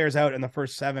 2 players out in the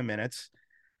first 7 minutes.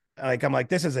 Like, I'm like,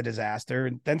 this is a disaster.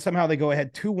 And then somehow they go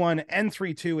ahead 2-1 and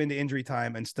 3-2 into injury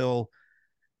time and still,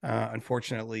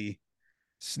 unfortunately,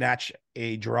 snatch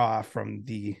a draw from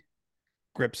the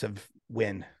grips of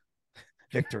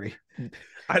victory.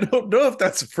 I don't know if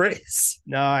that's a phrase.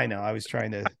 No, I know. I was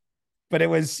trying to, but it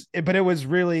was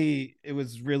really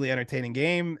entertaining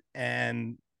game.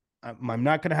 And I'm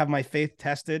not going to have my faith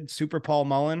tested. Super Paul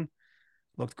Mullen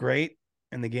looked great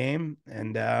in the game.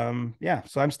 And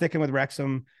so I'm sticking with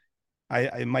Wrexham.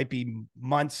 It might be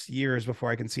months, years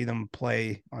before I can see them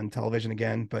play on television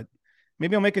again, but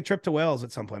maybe I'll make a trip to Wales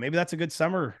at some point. Maybe that's a good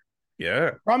summer.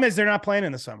 Yeah. Problem is they're not playing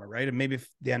in the summer, right? And maybe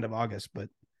the end of August, but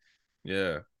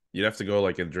yeah, you'd have to go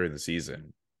like during the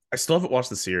season. I still haven't watched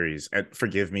the series, and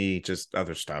forgive me, just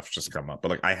other stuff just come up,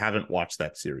 but like I haven't watched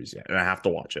that series yet and I have to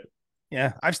watch it.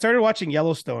 Yeah. I've started watching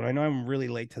Yellowstone. I know I'm really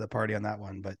late to the party on that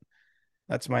one, but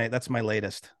that's my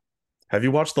latest. Have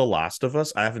you watched The Last of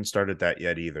Us? I haven't started that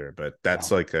yet either, but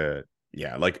that's like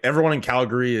everyone in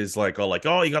Calgary is like, oh,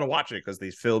 you got to watch it because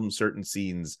they film certain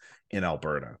scenes in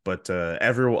Alberta. But a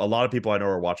lot of people I know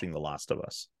are watching The Last of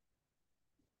Us.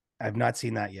 I've not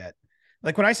seen that yet.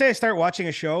 Like when I say I start watching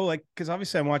a show, like, because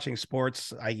obviously I'm watching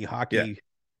sports, i.e. hockey,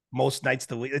 most nights of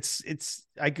the week.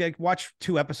 I watch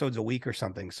 2 episodes a week or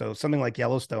something. So something like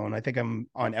Yellowstone, I think I'm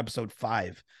on episode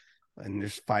 5, and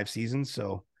there's 5 seasons.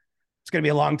 So it's gonna be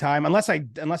a long time unless I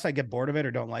get bored of it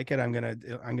or don't like it. I'm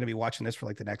gonna be watching this for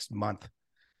like the next month.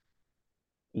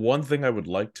 One thing I would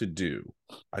like to do,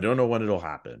 I don't know when it'll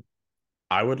happen.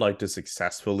 I would like to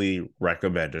successfully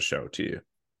recommend a show to you.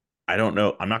 I don't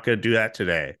know. I'm not going to do that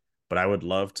today, but I would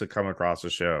love to come across a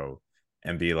show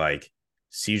and be like,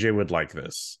 CJ would like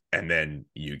this, and then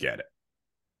you get it.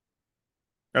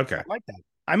 Okay. I like that.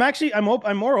 I'm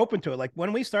more open to it. Like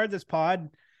when we started this pod,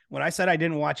 when I said I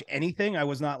didn't watch anything, I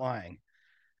was not lying.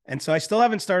 And so I still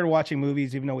haven't started watching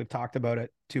movies, even though we've talked about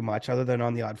it too much, other than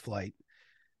on the odd flight.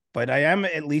 But I am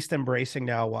at least embracing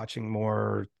now watching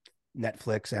more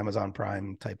Netflix, Amazon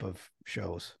Prime type of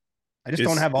shows. I just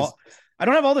don't have all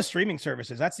the streaming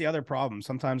services. That's the other problem.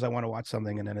 Sometimes I want to watch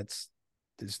something and then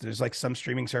there's like some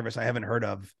streaming service I haven't heard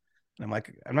of. And I'm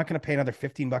like, I'm not going to pay another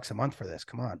 $15 a month for this.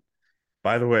 Come on.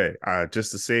 By the way,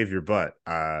 just to save your butt,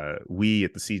 we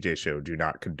at the CJ Show do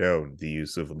not condone the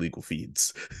use of illegal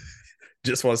feeds.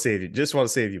 just want to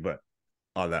save you butt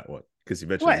on that one because you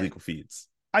mentioned illegal feeds.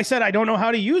 I said I don't know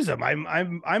how to use them.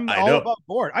 I'm all above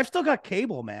board. I've still got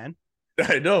cable, man.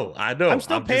 I know. I'm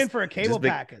still paying for a cable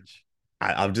package.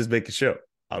 I'm just making sure.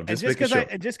 Just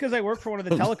because I work for one of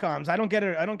the telecoms, I don't get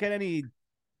any.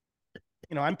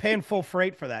 I'm paying full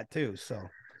freight for that too. So,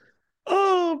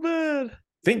 oh man,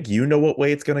 think you know what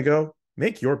way it's gonna go?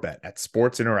 Make your bet at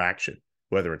Sports Interaction.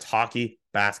 Whether it's hockey,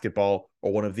 basketball,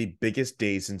 or one of the biggest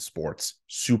days in sports,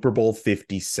 Super Bowl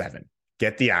 57.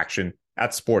 Get the action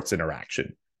at Sports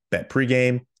Interaction. Bet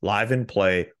pregame, live in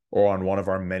play, or on one of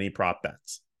our many prop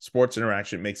bets. Sports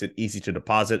Interaction makes it easy to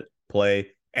deposit,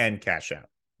 play, and cash out.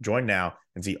 Join now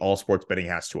and see all sports betting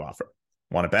has to offer.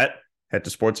 Want to bet? Head to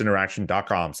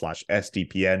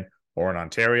sportsinteraction.com/SDPN, or in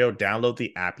Ontario, download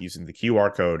the app using the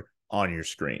QR code on your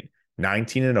screen.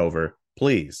 19 and over,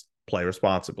 please play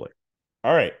responsibly.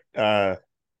 All right.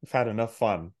 We've had enough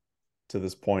fun to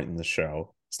this point in the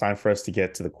show. It's time for us to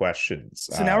get to the questions.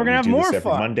 So now we're going to have more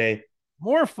fun. Monday.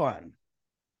 More fun.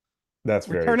 That's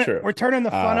very true. We're turning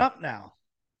the fun up now.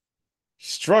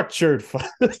 Structured fun.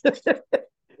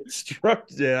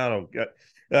 Structured. I don't get.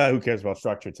 Who cares about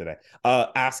structure today?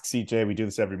 Ask CJ. We do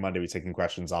this every Monday. We're taking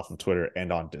questions off of Twitter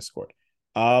and on Discord.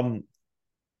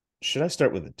 Should I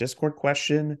start with a Discord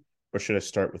question or should I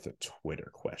start with a Twitter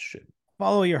question?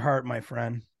 Follow your heart, my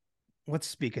friend. What's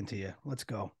speaking to you? Let's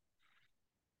go.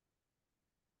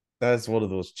 That's one of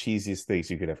those cheesiest things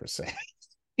you could ever say.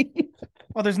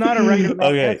 Well, there's not a right or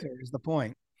wrong answer, is the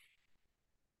point.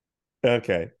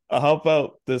 Okay. How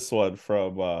about this one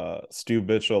from Stu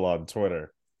Mitchell on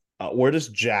Twitter? Where does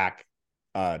Jack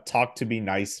talk to me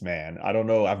nice man? I don't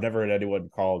know. I've never heard anyone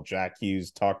call Jack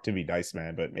Hughes talk to me nice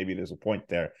man, but maybe there's a point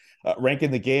there. Ranking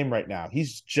the game right now.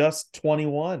 He's just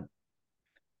 21.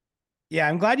 Yeah,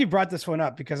 I'm glad you brought this one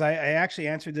up because I actually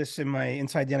answered this in my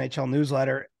Inside the NHL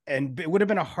newsletter, and it would have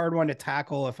been a hard one to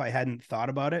tackle if I hadn't thought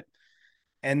about it.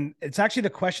 And it's actually the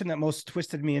question that most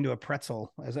twisted me into a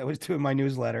pretzel as I was doing my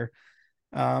newsletter,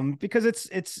 because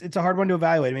it's a hard one to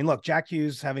evaluate. I mean, look, Jack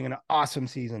Hughes having an awesome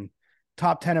season,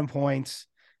 top 10 in points.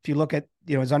 If you look at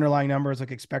his underlying numbers,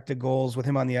 like expected goals with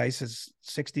him on the ice is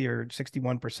 60 or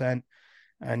 61%.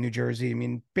 New Jersey. I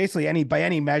mean, basically by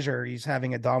any measure, he's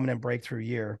having a dominant breakthrough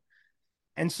year.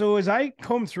 And so as I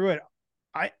comb through it,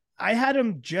 I had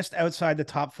him just outside the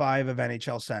top 5 of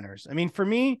NHL centers. I mean, for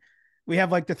me, we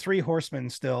have like the 3 horsemen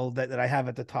still that I have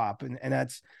at the top. And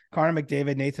that's Connor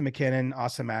McDavid, Nathan McKinnon,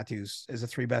 Austin Matthews as the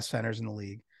 3 best centers in the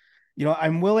league.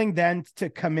 I'm willing then to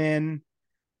come in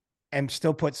and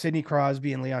still put Sidney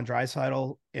Crosby and Leon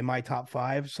Draisaitl in my top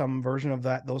 5, some version of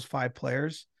those 5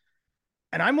 players.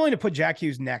 And I'm willing to put Jack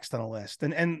Hughes next on the list.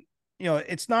 And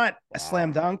it's not a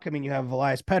slam dunk. I mean, you have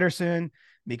Elias Pettersson,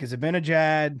 Mika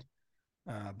Zibanejad,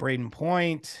 Braden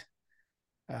Point,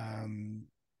 down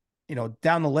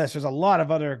the list. There's a lot of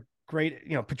other great,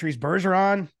 Patrice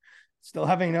Bergeron still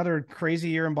having another crazy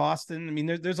year in Boston. I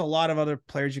mean, there's a lot of other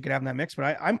players you could have in that mix,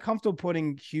 but I'm comfortable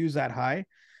putting Hughes that high.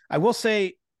 I will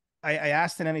say I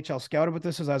asked an NHL scout about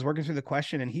this as I was working through the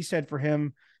question, and he said for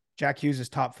him, Jack Hughes is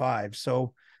top 5.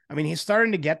 So, I mean, he's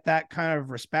starting to get that kind of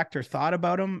respect or thought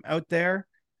about him out there.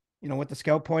 What the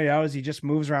scout pointed out is he just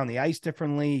moves around the ice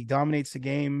differently. He dominates the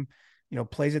game,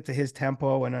 plays it to his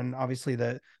tempo. And then obviously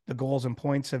the goals and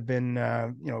points have been,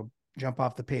 jump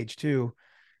off the page too.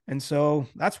 And so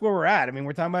that's where we're at. I mean,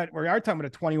 we are talking about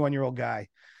a 21-year-old guy,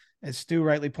 as Stu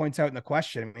rightly points out in the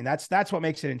question. I mean, that's what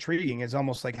makes it intriguing, is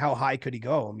almost like how high could he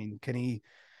go? I mean, can he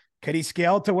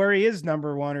scale to where he is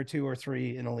number 1 or 2 or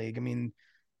 3 in the league? I mean,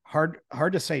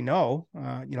 hard to say no.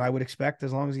 I would expect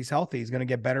as long as he's healthy, he's going to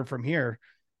get better from here.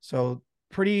 So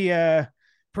pretty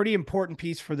important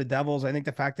piece for the Devils. I think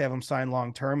the fact they have him signed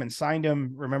long-term and signed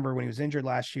him, remember when he was injured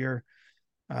last year,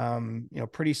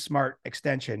 pretty smart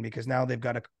extension because now they've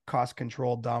got a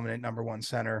cost-controlled dominant number one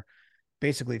center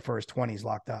basically for his 20s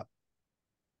locked up.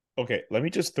 Okay, let me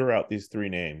just throw out these three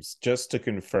names just to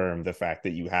confirm the fact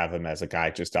that you have him as a guy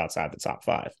just outside the top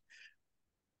 5.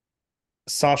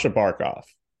 Sasha Barkov.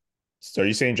 So are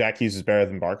you saying Jack Hughes is better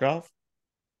than Barkov?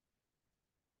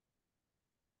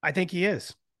 I think he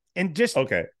is. And just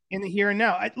okay in the here and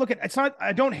now, it's not,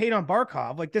 I don't hate on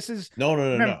Barkov. Like this is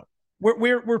no.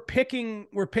 We're picking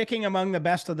among the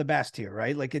best of the best here,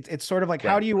 right? Like it's sort of like,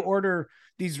 right. How do you order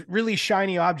these really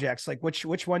shiny objects? Like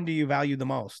which one do you value the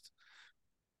most?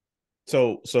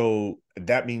 So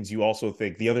that means you also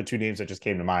think the other two names that just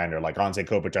came to mind are like Anze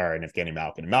Kopitar and Evgeny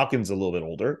Malkin. Malkin's a little bit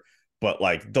older, but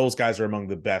like those guys are among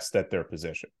the best at their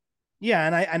position. Yeah,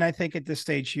 and I think at this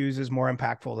stage Hughes is more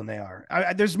impactful than they are.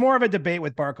 There's more of a debate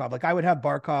with Barkov. Like I would have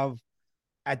Barkov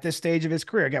at this stage of his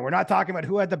career. Again, we're not talking about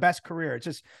who had the best career. It's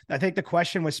just I think the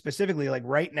question was specifically like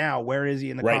right now, where is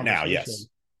he in the right conversation?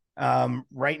 Now? Yes.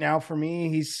 Right now for me,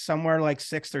 he's somewhere like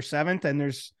 6th or 7th, and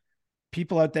there's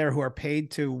people out there who are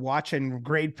paid to watch and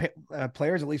grade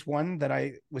players. At least one that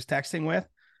I was texting with,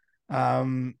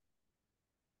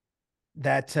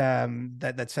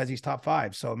 that says he's top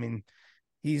 5. So I mean,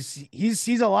 he's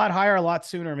a lot higher, a lot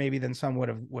sooner maybe than some would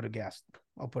have guessed.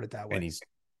 I'll put it that way. And he's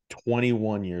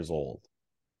 21 years old.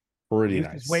 Pretty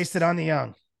nice. Wasted on the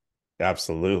young.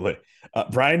 Absolutely.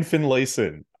 Brian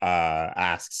Finlayson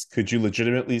asks, could you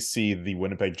legitimately see the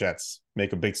Winnipeg Jets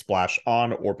make a big splash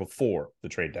on or before the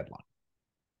trade deadline?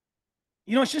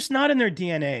 It's just not in their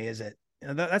DNA, is it?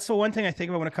 That's the one thing I think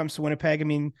about when it comes to Winnipeg. I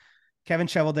mean, Kevin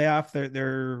Cheveldayoff,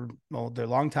 they're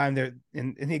long time. They're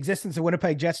in the existence of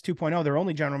Winnipeg Jets 2.0. Their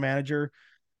only general manager,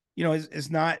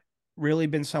 is not really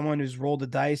been someone who's rolled the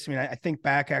dice. I mean, I think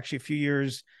back actually a few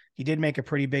years, he did make a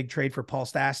pretty big trade for Paul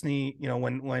Stastny,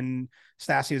 when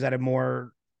Stastny was at a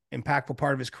more impactful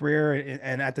part of his career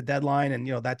and at the deadline. And,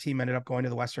 that team ended up going to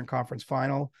the Western Conference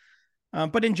Final.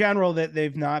 But in general, that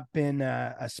they've not been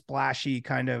a splashy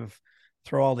kind of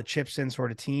throw all the chips in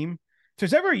sort of team. If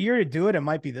there's ever a year to do it, it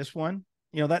might be this one.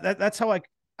 That's how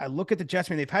I look at the Jets.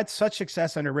 I mean, they've had such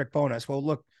success under Rick Bowness. Well,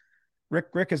 look,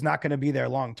 Rick is not going to be there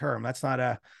long term. That's not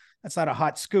a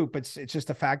hot scoop. It's just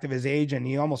a fact of his age, and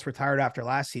he almost retired after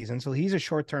last season. So he's a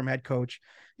short-term head coach.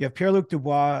 You have Pierre-Luc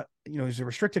Dubois, he's a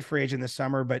restricted free agent this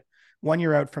summer, but 1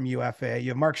 year out from UFA.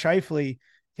 You have Mark Scheifele,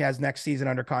 he has next season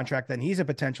under contract, then he's a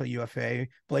potential UFA.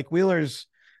 Blake Wheeler's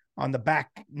on the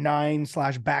back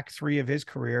 9/back 3 of his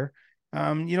career.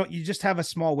 You just have a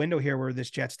small window here where this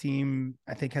Jets team,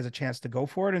 I think, has a chance to go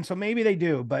for it. And so maybe they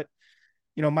do, but,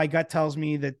 my gut tells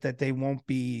me that they won't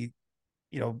be,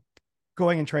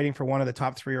 going and trading for one of the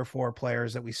top 3 or 4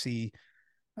 players that we see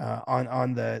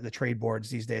on the trade boards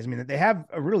these days. I mean, they have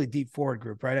a really deep forward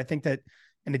group, right? I think that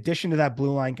in addition to that,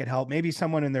 blue line could help. Maybe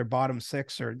someone in their bottom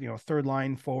 6 or, third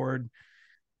line forward,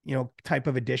 type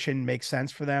of addition makes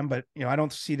sense for them. But, I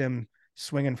don't see them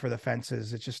swinging for the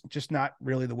fences. It's just not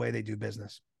really the way they do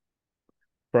business.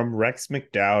 From Rex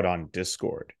McDowd on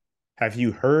Discord, have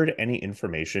you heard any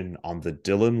information on the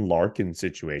Dylan Larkin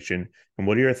situation? And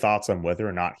what are your thoughts on whether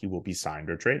or not he will be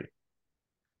signed or traded?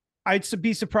 I'd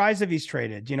be surprised if he's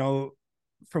traded.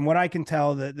 From what I can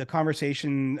tell, the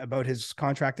conversation about his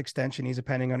contract extension, he's a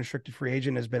pending unrestricted free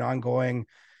agent, has been ongoing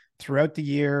throughout the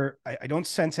year. I don't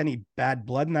sense any bad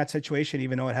blood in that situation,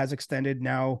 even though it has extended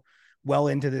now well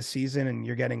into this season, and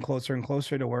you're getting closer and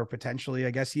closer to where potentially,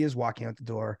 I guess, he is walking out the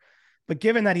door. But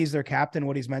given that he's their captain,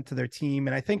 what he's meant to their team,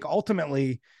 and I think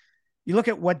ultimately, you look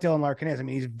at what Dylan Larkin is. I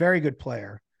mean, he's a very good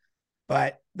player,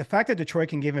 but the fact that Detroit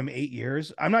can give him 8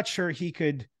 years, I'm not sure he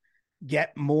could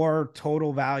get more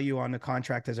total value on the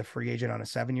contract as a free agent on a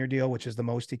 7-year deal, which is the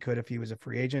most he could if he was a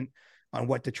free agent, on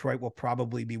what Detroit will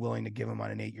probably be willing to give him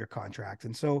on an 8-year contract.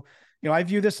 And so, I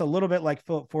view this a little bit like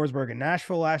Philip Forsberg in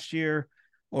Nashville last year,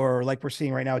 or like we're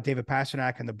seeing right now with David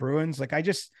Pastrnak and the Bruins. Like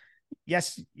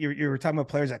yes, you're talking about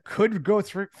players that could go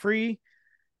through free.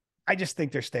 I just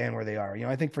think they're staying where they are.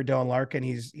 I think for Dylan Larkin,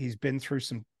 he's been through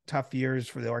some tough years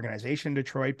for the organization in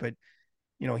Detroit, but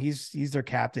he's their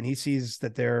captain. He sees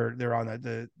that they're on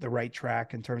the right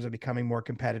track in terms of becoming more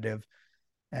competitive.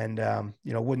 And,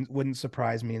 wouldn't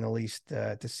surprise me in the least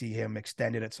to see him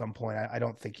extended at some point. I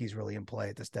don't think he's really in play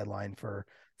at this deadline for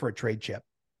a trade chip.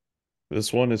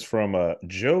 This one is from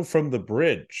Joe from the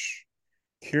Bridge.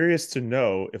 Curious to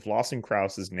know if Lawson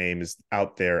Krause's name is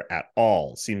out there at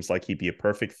all. Seems like he'd be a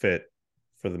perfect fit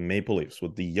for the Maple Leafs.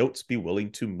 Would the Yotes be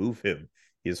willing to move him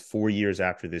He has 4 years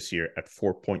after this year at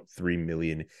 4.3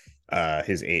 million.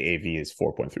 His AAV is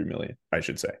 4.3 million, I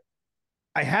should say.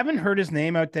 I haven't heard his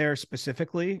name out there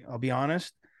specifically, I'll be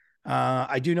honest.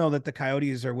 I do know that the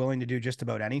Coyotes are willing to do just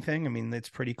about anything. I mean, it's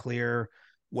pretty clear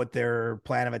what their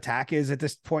plan of attack is at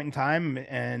this point in time.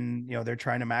 And, they're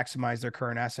trying to maximize their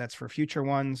current assets for future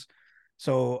ones.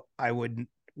 So I would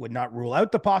not rule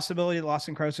out the possibility that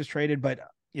Lawson Crouse is traded, but,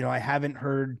 I haven't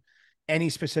heard any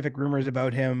specific rumors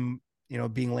about him,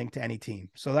 being linked to any team.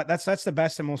 So that's the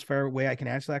best and most fair way I can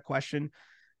answer that question.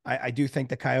 I do think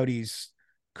the Coyotes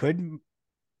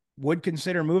would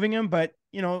consider moving him, but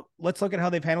let's look at how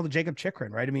they've handled Jacob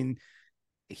Chikrin, right? I mean,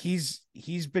 he's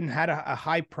been had a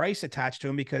high price attached to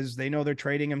him because they know they're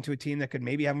trading him to a team that could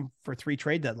maybe have him for 3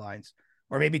 trade deadlines,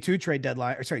 or maybe 3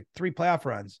 playoff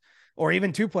runs, or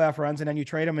even 2 playoff runs. And then you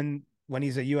trade him when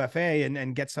he's a UFA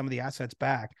and get some of the assets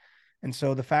back. And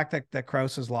so the fact that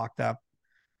Crouse is locked up,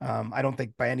 I don't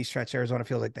think by any stretch Arizona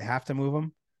feels like they have to move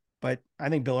him, but I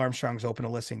think Bill Armstrong's open to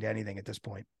listening to anything at this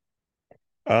point.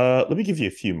 Let me give you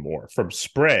a few more from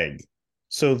Sprague.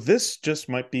 So this just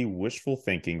might be wishful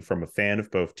thinking from a fan of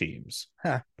both teams.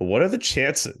 But what are the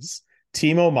chances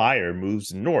Timo Meier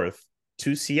moves north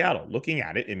to Seattle? Looking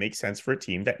at it, it makes sense for a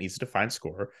team that needs a defined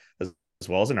scorer, as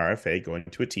well as an RFA going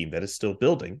to a team that is still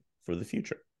building for the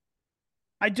future.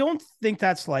 I don't think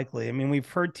that's likely. I mean, we've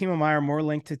heard Timo Meier more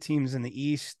linked to teams in the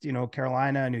East,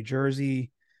 Carolina, New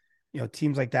Jersey,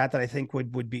 teams like that I think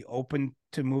would be open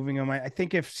to moving him. I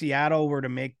think if Seattle were to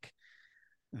make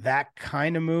that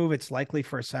kind of move, it's likely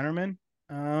for a centerman.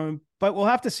 But we'll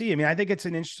have to see. I mean, I think it's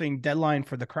an interesting deadline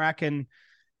for the Kraken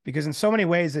because in so many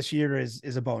ways this year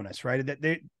is a bonus, right?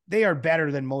 That they are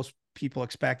better than most people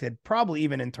expected, probably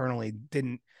even internally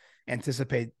didn't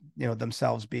anticipate,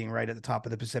 themselves being right at the top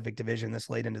of the Pacific Division this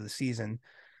late into the season.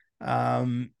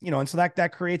 And so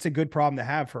that creates a good problem to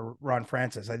have for Ron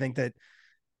Francis. I think that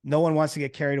no one wants to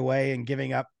get carried away and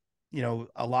giving up,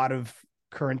 a lot of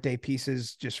current day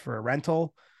pieces just for a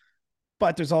rental,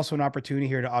 but there's also an opportunity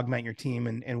here to augment your team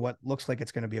and what looks like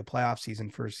it's going to be a playoff season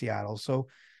for Seattle. So,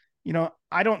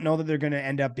 I don't know that they're going to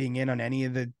end up being in on any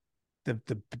of the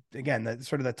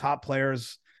sort of the top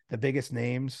players, the biggest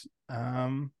names.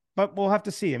 But we'll have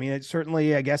to see. I mean, it's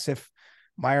certainly, I guess if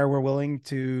Meier were willing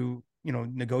to,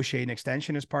 negotiate an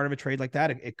extension as part of a trade like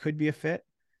that, it could be a fit.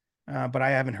 But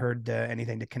I haven't heard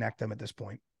anything to connect them at this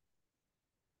point.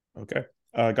 Okay.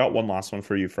 Got one last one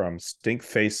for you from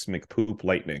Stinkface McPoop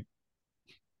Lightning.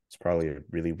 It's probably a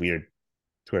really weird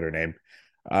Twitter name.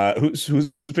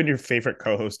 Who's been your favorite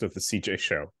co-host of the CJ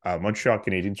show? Montreal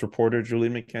Canadiens reporter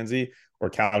Julian McKenzie or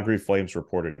Calgary Flames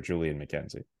reporter Julian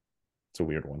McKenzie? It's a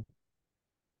weird one.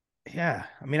 Yeah.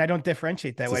 I mean, I don't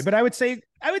differentiate that way, but I would say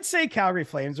Calgary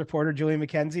Flames reporter Julian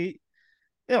McKenzie.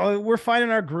 We're finding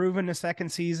our groove in the second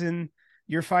season.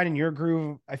 You're finding your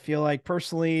groove. I feel like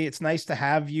personally, it's nice to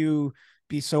have you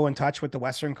be so in touch with the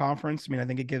Western Conference. I mean, I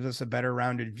think it gives us a better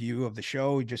rounded view of the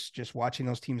show, just watching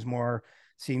those teams more,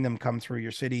 seeing them come through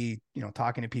your city,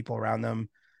 talking to people around them.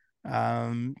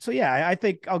 So yeah, I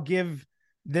think I'll give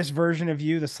this version of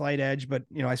you the slight edge, but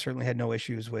I certainly had no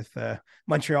issues with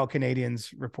Montreal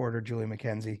Canadiens reporter Julie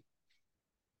McKenzie.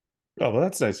 Oh, well,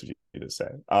 that's nice of you to say.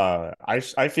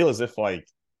 I feel as if like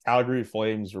Calgary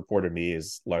Flames reporter me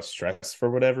is less stressed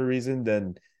for whatever reason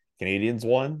than Canadiens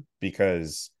one,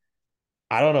 because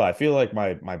I don't know. I feel like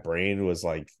my brain was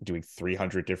like doing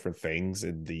 300 different things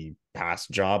in the past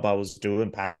jobs I was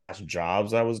doing.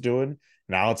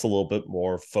 Now it's a little bit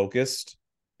more focused.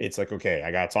 It's like, okay,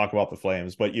 I got to talk about the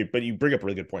Flames, but you bring up a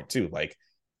really good point too. Like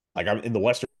I'm in the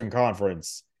Western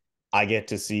Conference, I get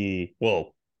to see,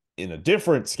 well, in a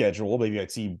different schedule, maybe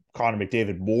I'd see Connor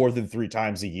McDavid more than 3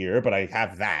 times a year, but I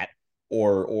have that.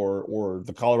 Or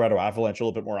the Colorado Avalanche a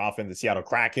little bit more often, the Seattle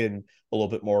Kraken a little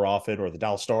bit more often, or the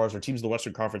Dallas Stars, or teams in the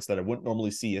Western Conference that I wouldn't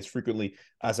normally see as frequently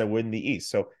as I would in the East.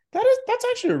 So that's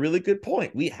actually a really good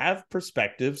point. We have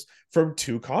perspectives from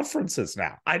 2 conferences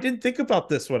now. I didn't think about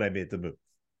this when I made the move.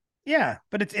 Yeah,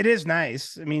 but it is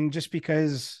nice. I mean, just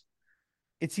because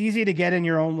it's easy to get in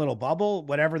your own little bubble,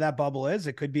 whatever that bubble is.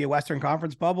 It could be a Western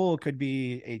Conference bubble. It could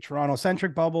be a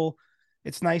Toronto-centric bubble.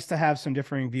 It's nice to have some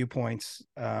differing viewpoints.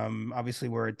 Obviously,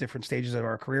 we're at different stages of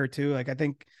our career too. Like I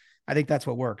think that's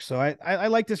what works. So I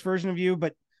like this version of you,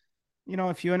 but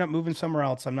if you end up moving somewhere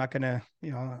else, I'm not gonna.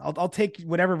 I'll take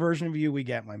whatever version of you we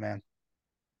get, my man.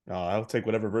 I'll take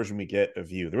whatever version we get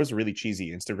of you. There was a really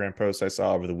cheesy Instagram post I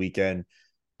saw over the weekend.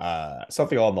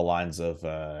 Something along the lines of,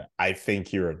 I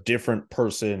think you're a different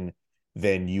person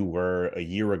than you were a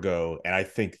year ago. And I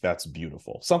think that's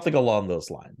beautiful. Something along those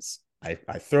lines.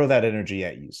 I throw that energy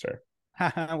at you, sir.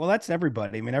 Well, that's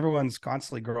everybody. I mean, everyone's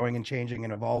constantly growing and changing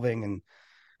and evolving. And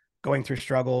going through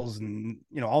struggles and,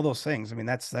 all those things. I mean,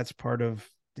 that's part of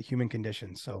the human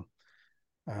condition. So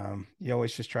you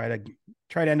always just try to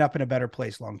end up in a better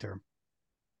place long term.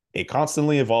 A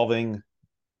constantly evolving,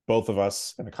 both of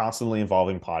us, and a constantly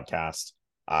evolving podcast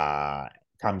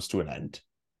comes to an end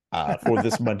for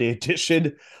this Monday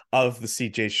edition of the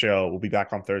CJ Show. We'll be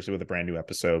back on Thursday with a brand new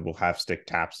episode. We'll have stick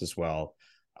taps as well.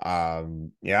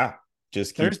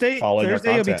 Just keep following our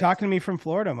content. You'll be talking to me from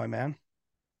Florida, my man.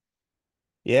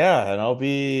 Yeah, and I'll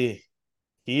be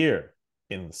here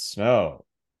in the snow.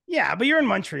 Yeah, but you're in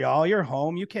Montreal. You're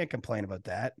home. You can't complain about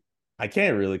that. I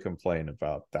can't really complain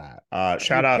about that.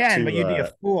 Shout out to... but you'd be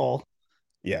a fool.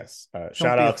 Yes.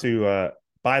 Shout out to...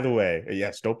 by the way,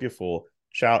 yes, don't be a fool.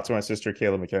 Shout out to my sister,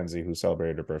 Kayla McKenzie, who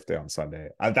celebrated her birthday on Sunday.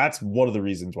 That's one of the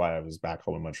reasons why I was back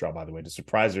home in Montreal, by the way, to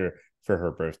surprise her for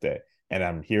her birthday. And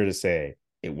I'm here to say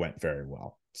it went very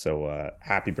well. So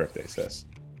happy birthday, sis.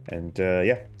 And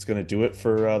it's going to do it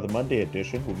for the Monday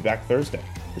edition. We'll be back Thursday.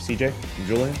 For CJ and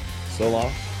Julian, so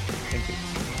long. Thank you.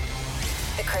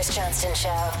 The Chris Johnston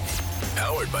Show.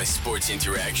 Powered by Sports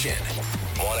Interaction.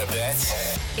 Want to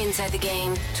bet? Inside the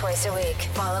Game, twice a week.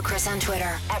 Follow Chris on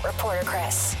Twitter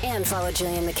 @ReporterChris. And follow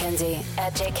Julian McKenzie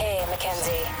 @JK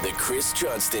McKenzie. The Chris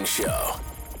Johnston Show.